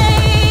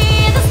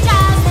astray, the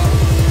stars that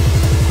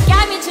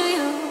guide me to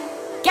you,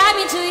 guide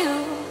me to you.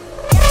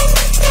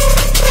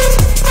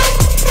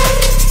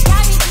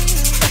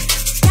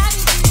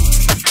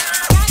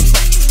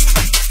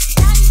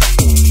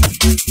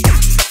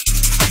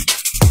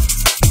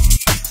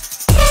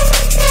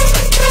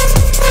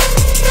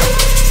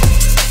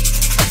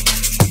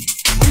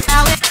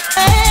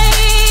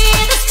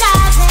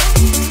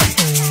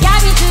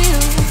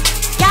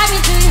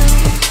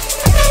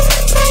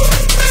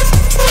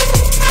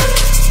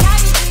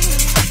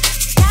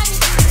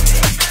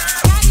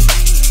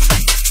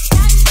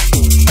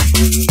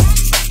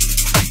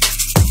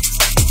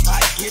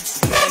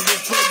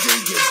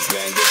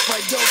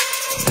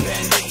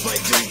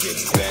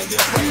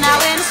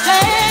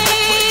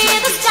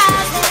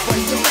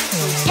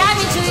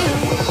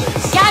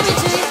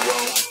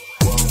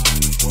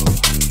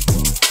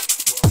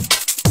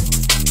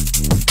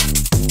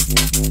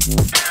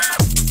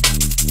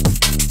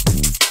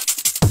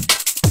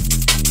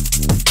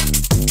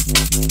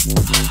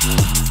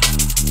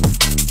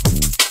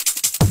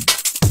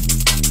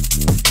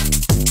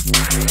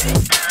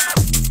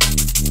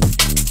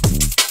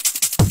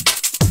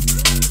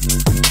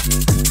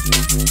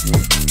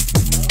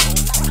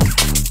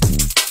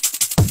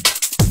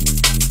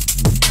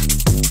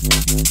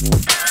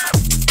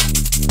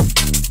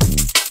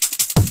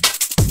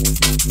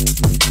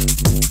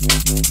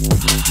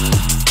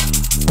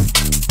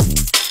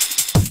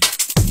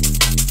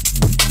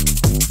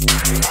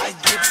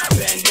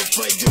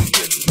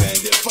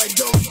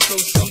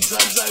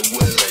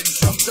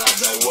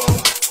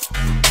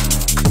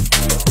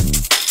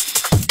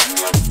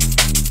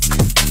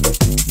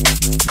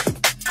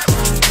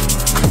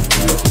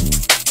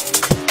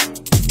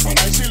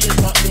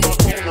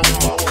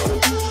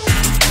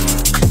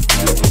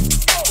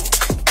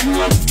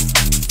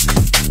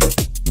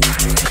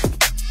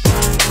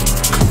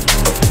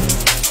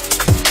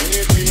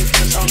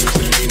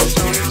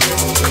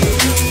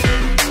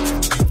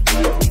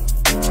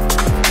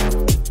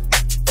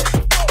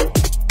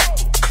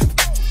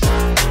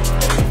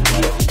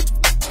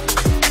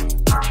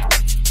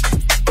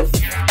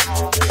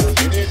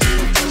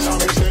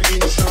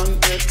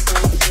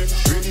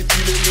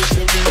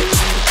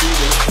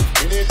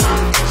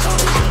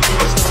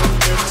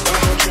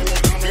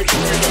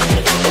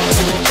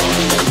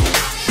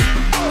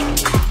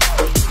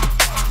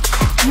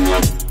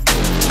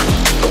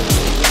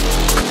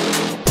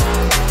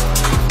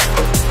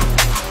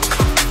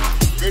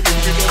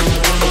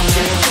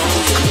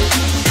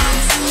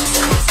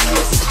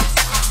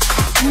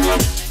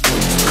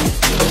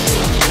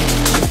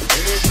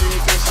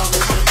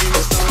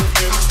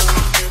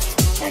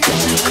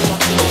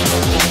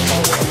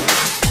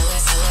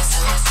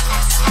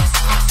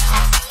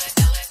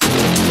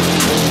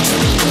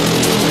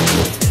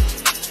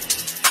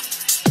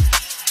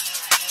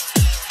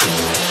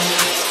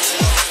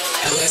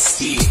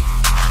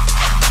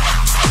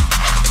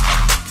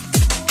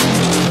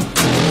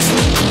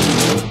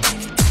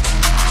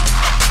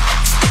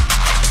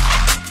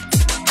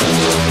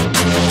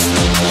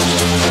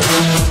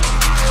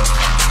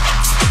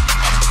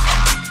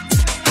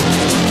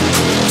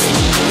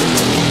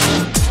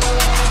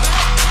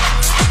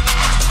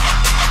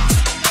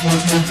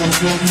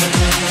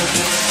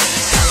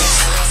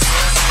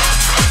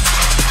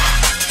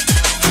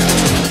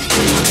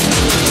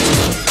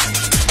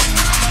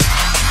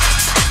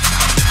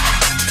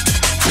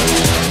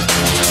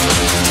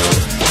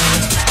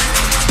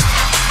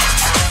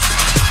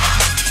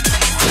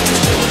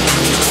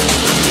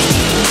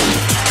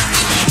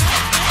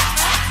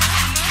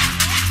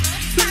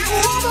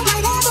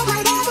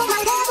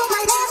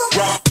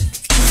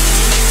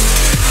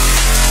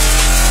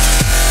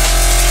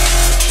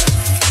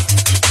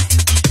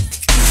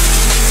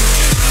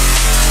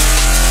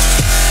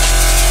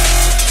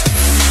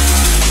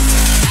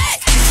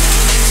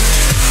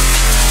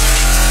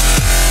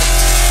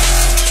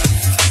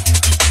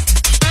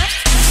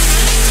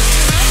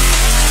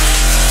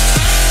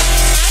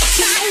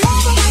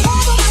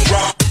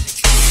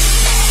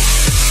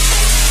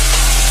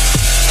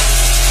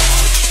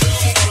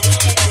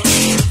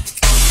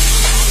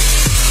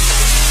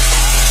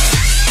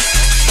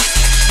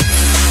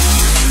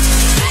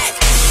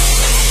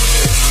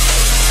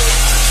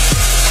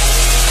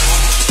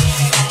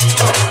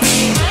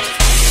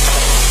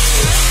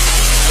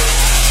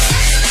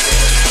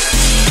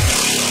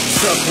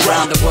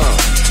 around the world,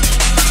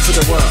 to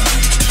the world,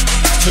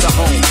 to the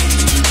home,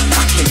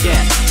 back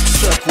again,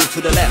 circle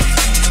to the left,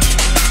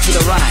 to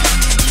the right,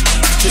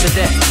 to the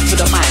deck, to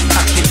the mic,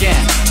 back again.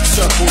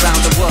 Circle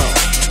round the world,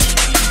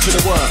 to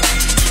the work,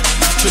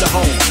 to the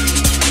home,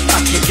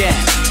 back again.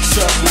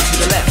 Circle to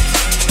the left,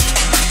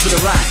 to the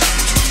right,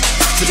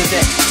 to the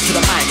deck, to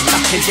the mic,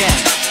 back again.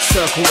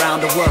 Circle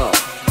round the world,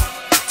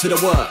 to the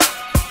work,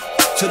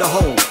 to the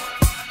home,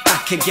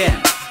 back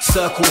again.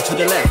 Circle to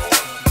the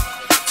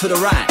left, to the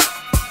right,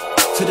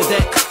 to the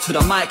deck, to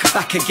the mic,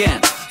 back again.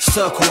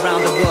 Circle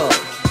round the world,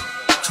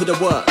 to the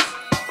work,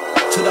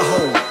 to the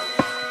home,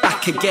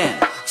 back again.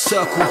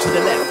 Circle to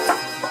the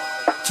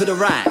left, to the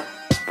right,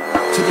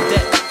 to the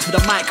deck, to the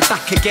mic,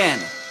 back again.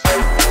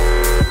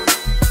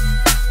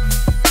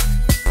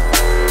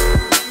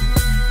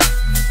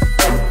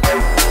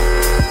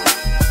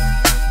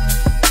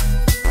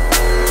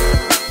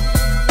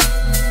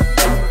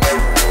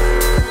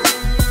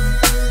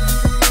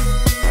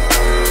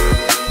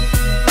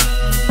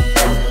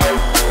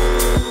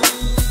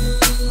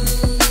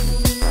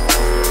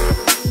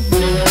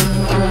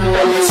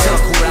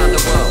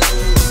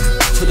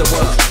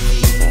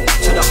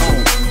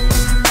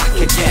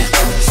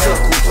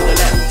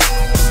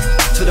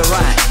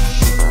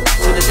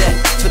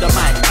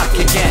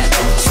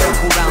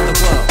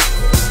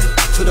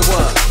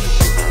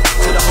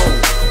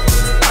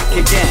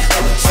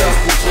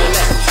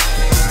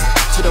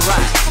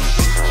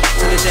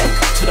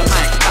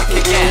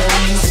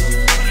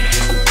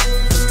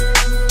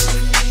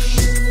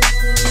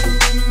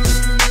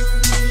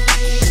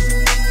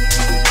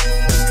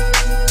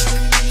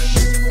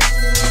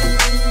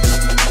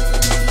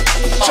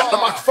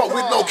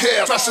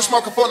 Smash the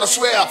microphone, I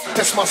swear.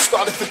 Test my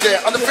style if you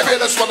dare. And the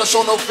fearless wanna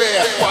show no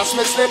fear. Watch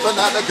me slipping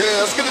out the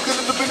gears. Get it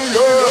in the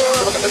video.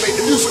 Never gonna make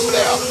the music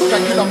there.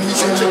 Can't get up,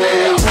 he's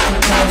engineer.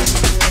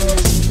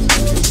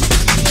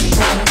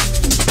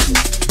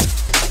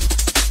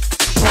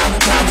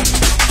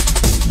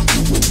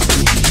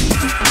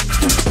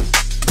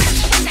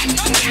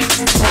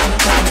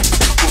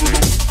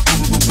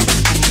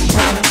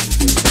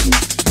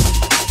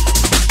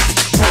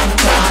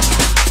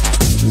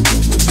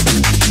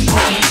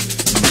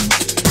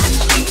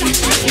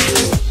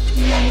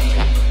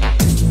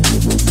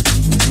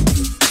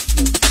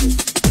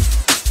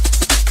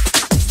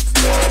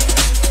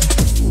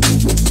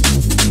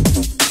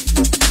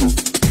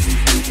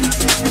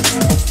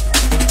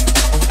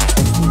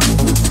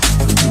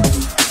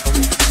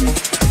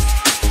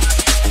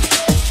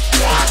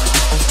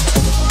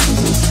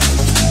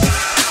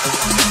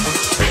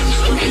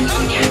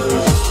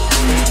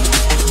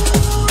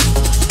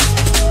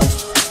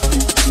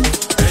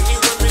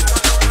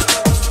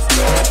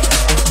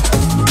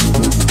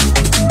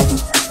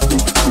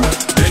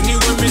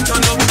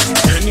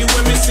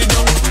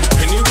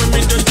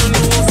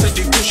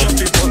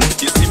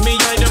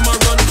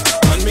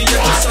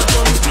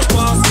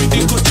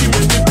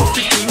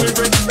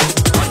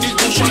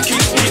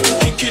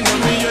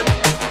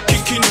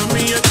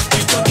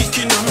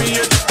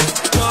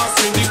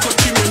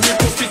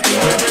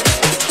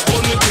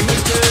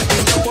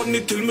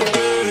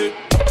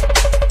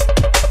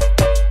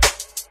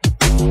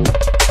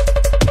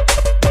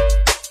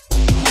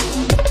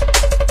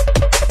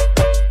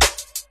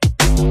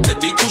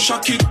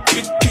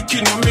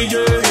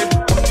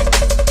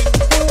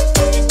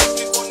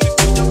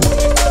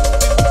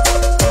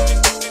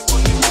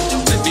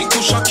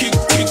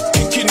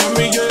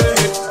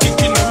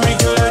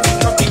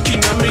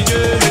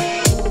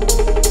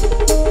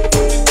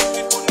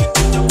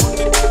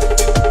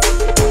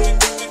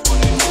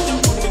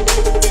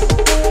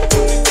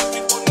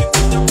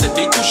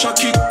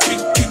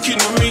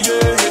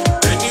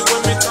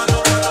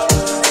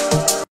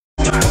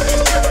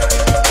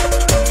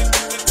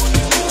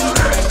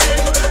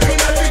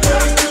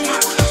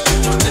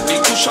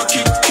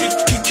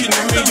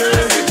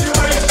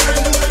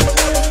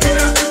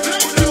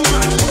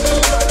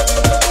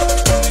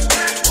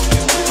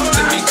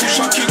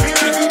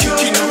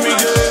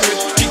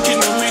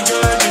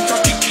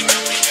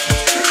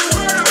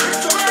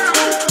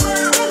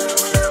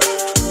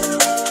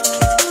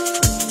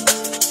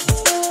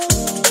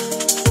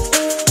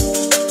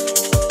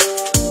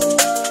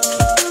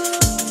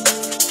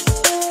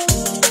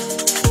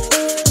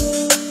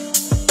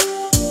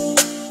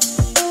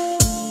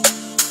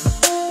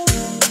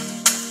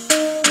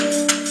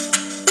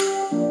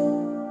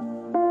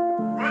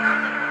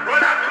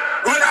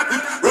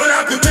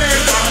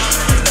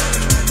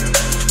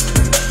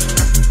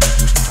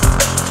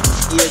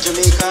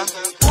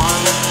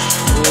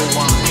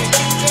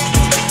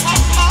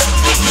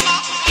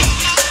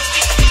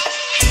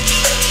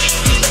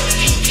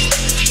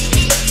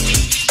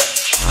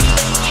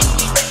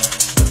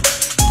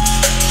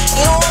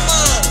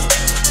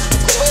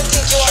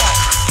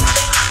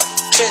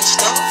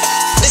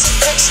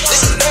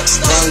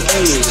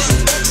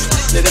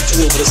 Let it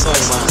do over the song,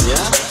 man,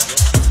 yeah?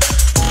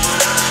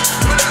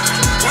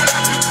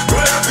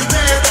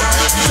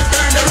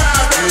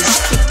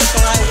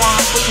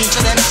 To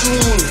them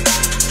tune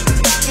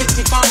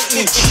 55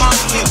 inch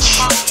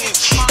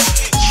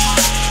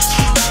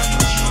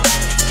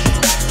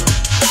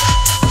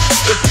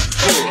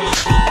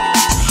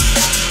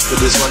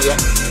this one,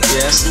 yeah?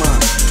 Yes, man.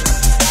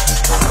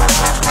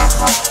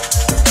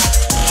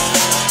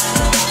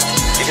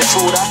 If you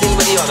throw that thing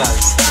with the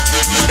others,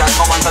 you can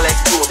come and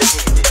collect two this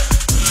evening.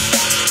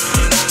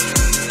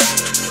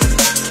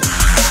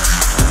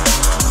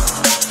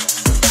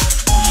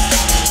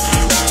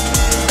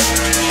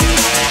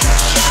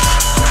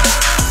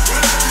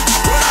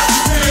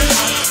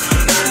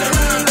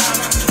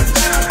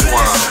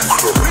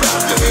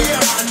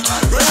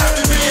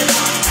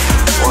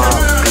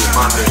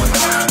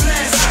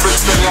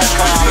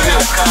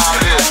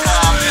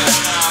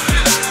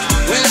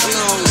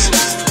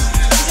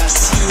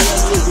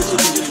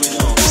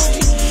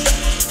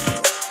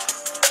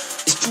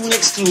 It's too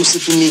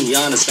exclusive to me, you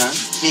understand?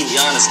 Me, you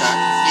understand?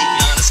 Me, you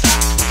understand?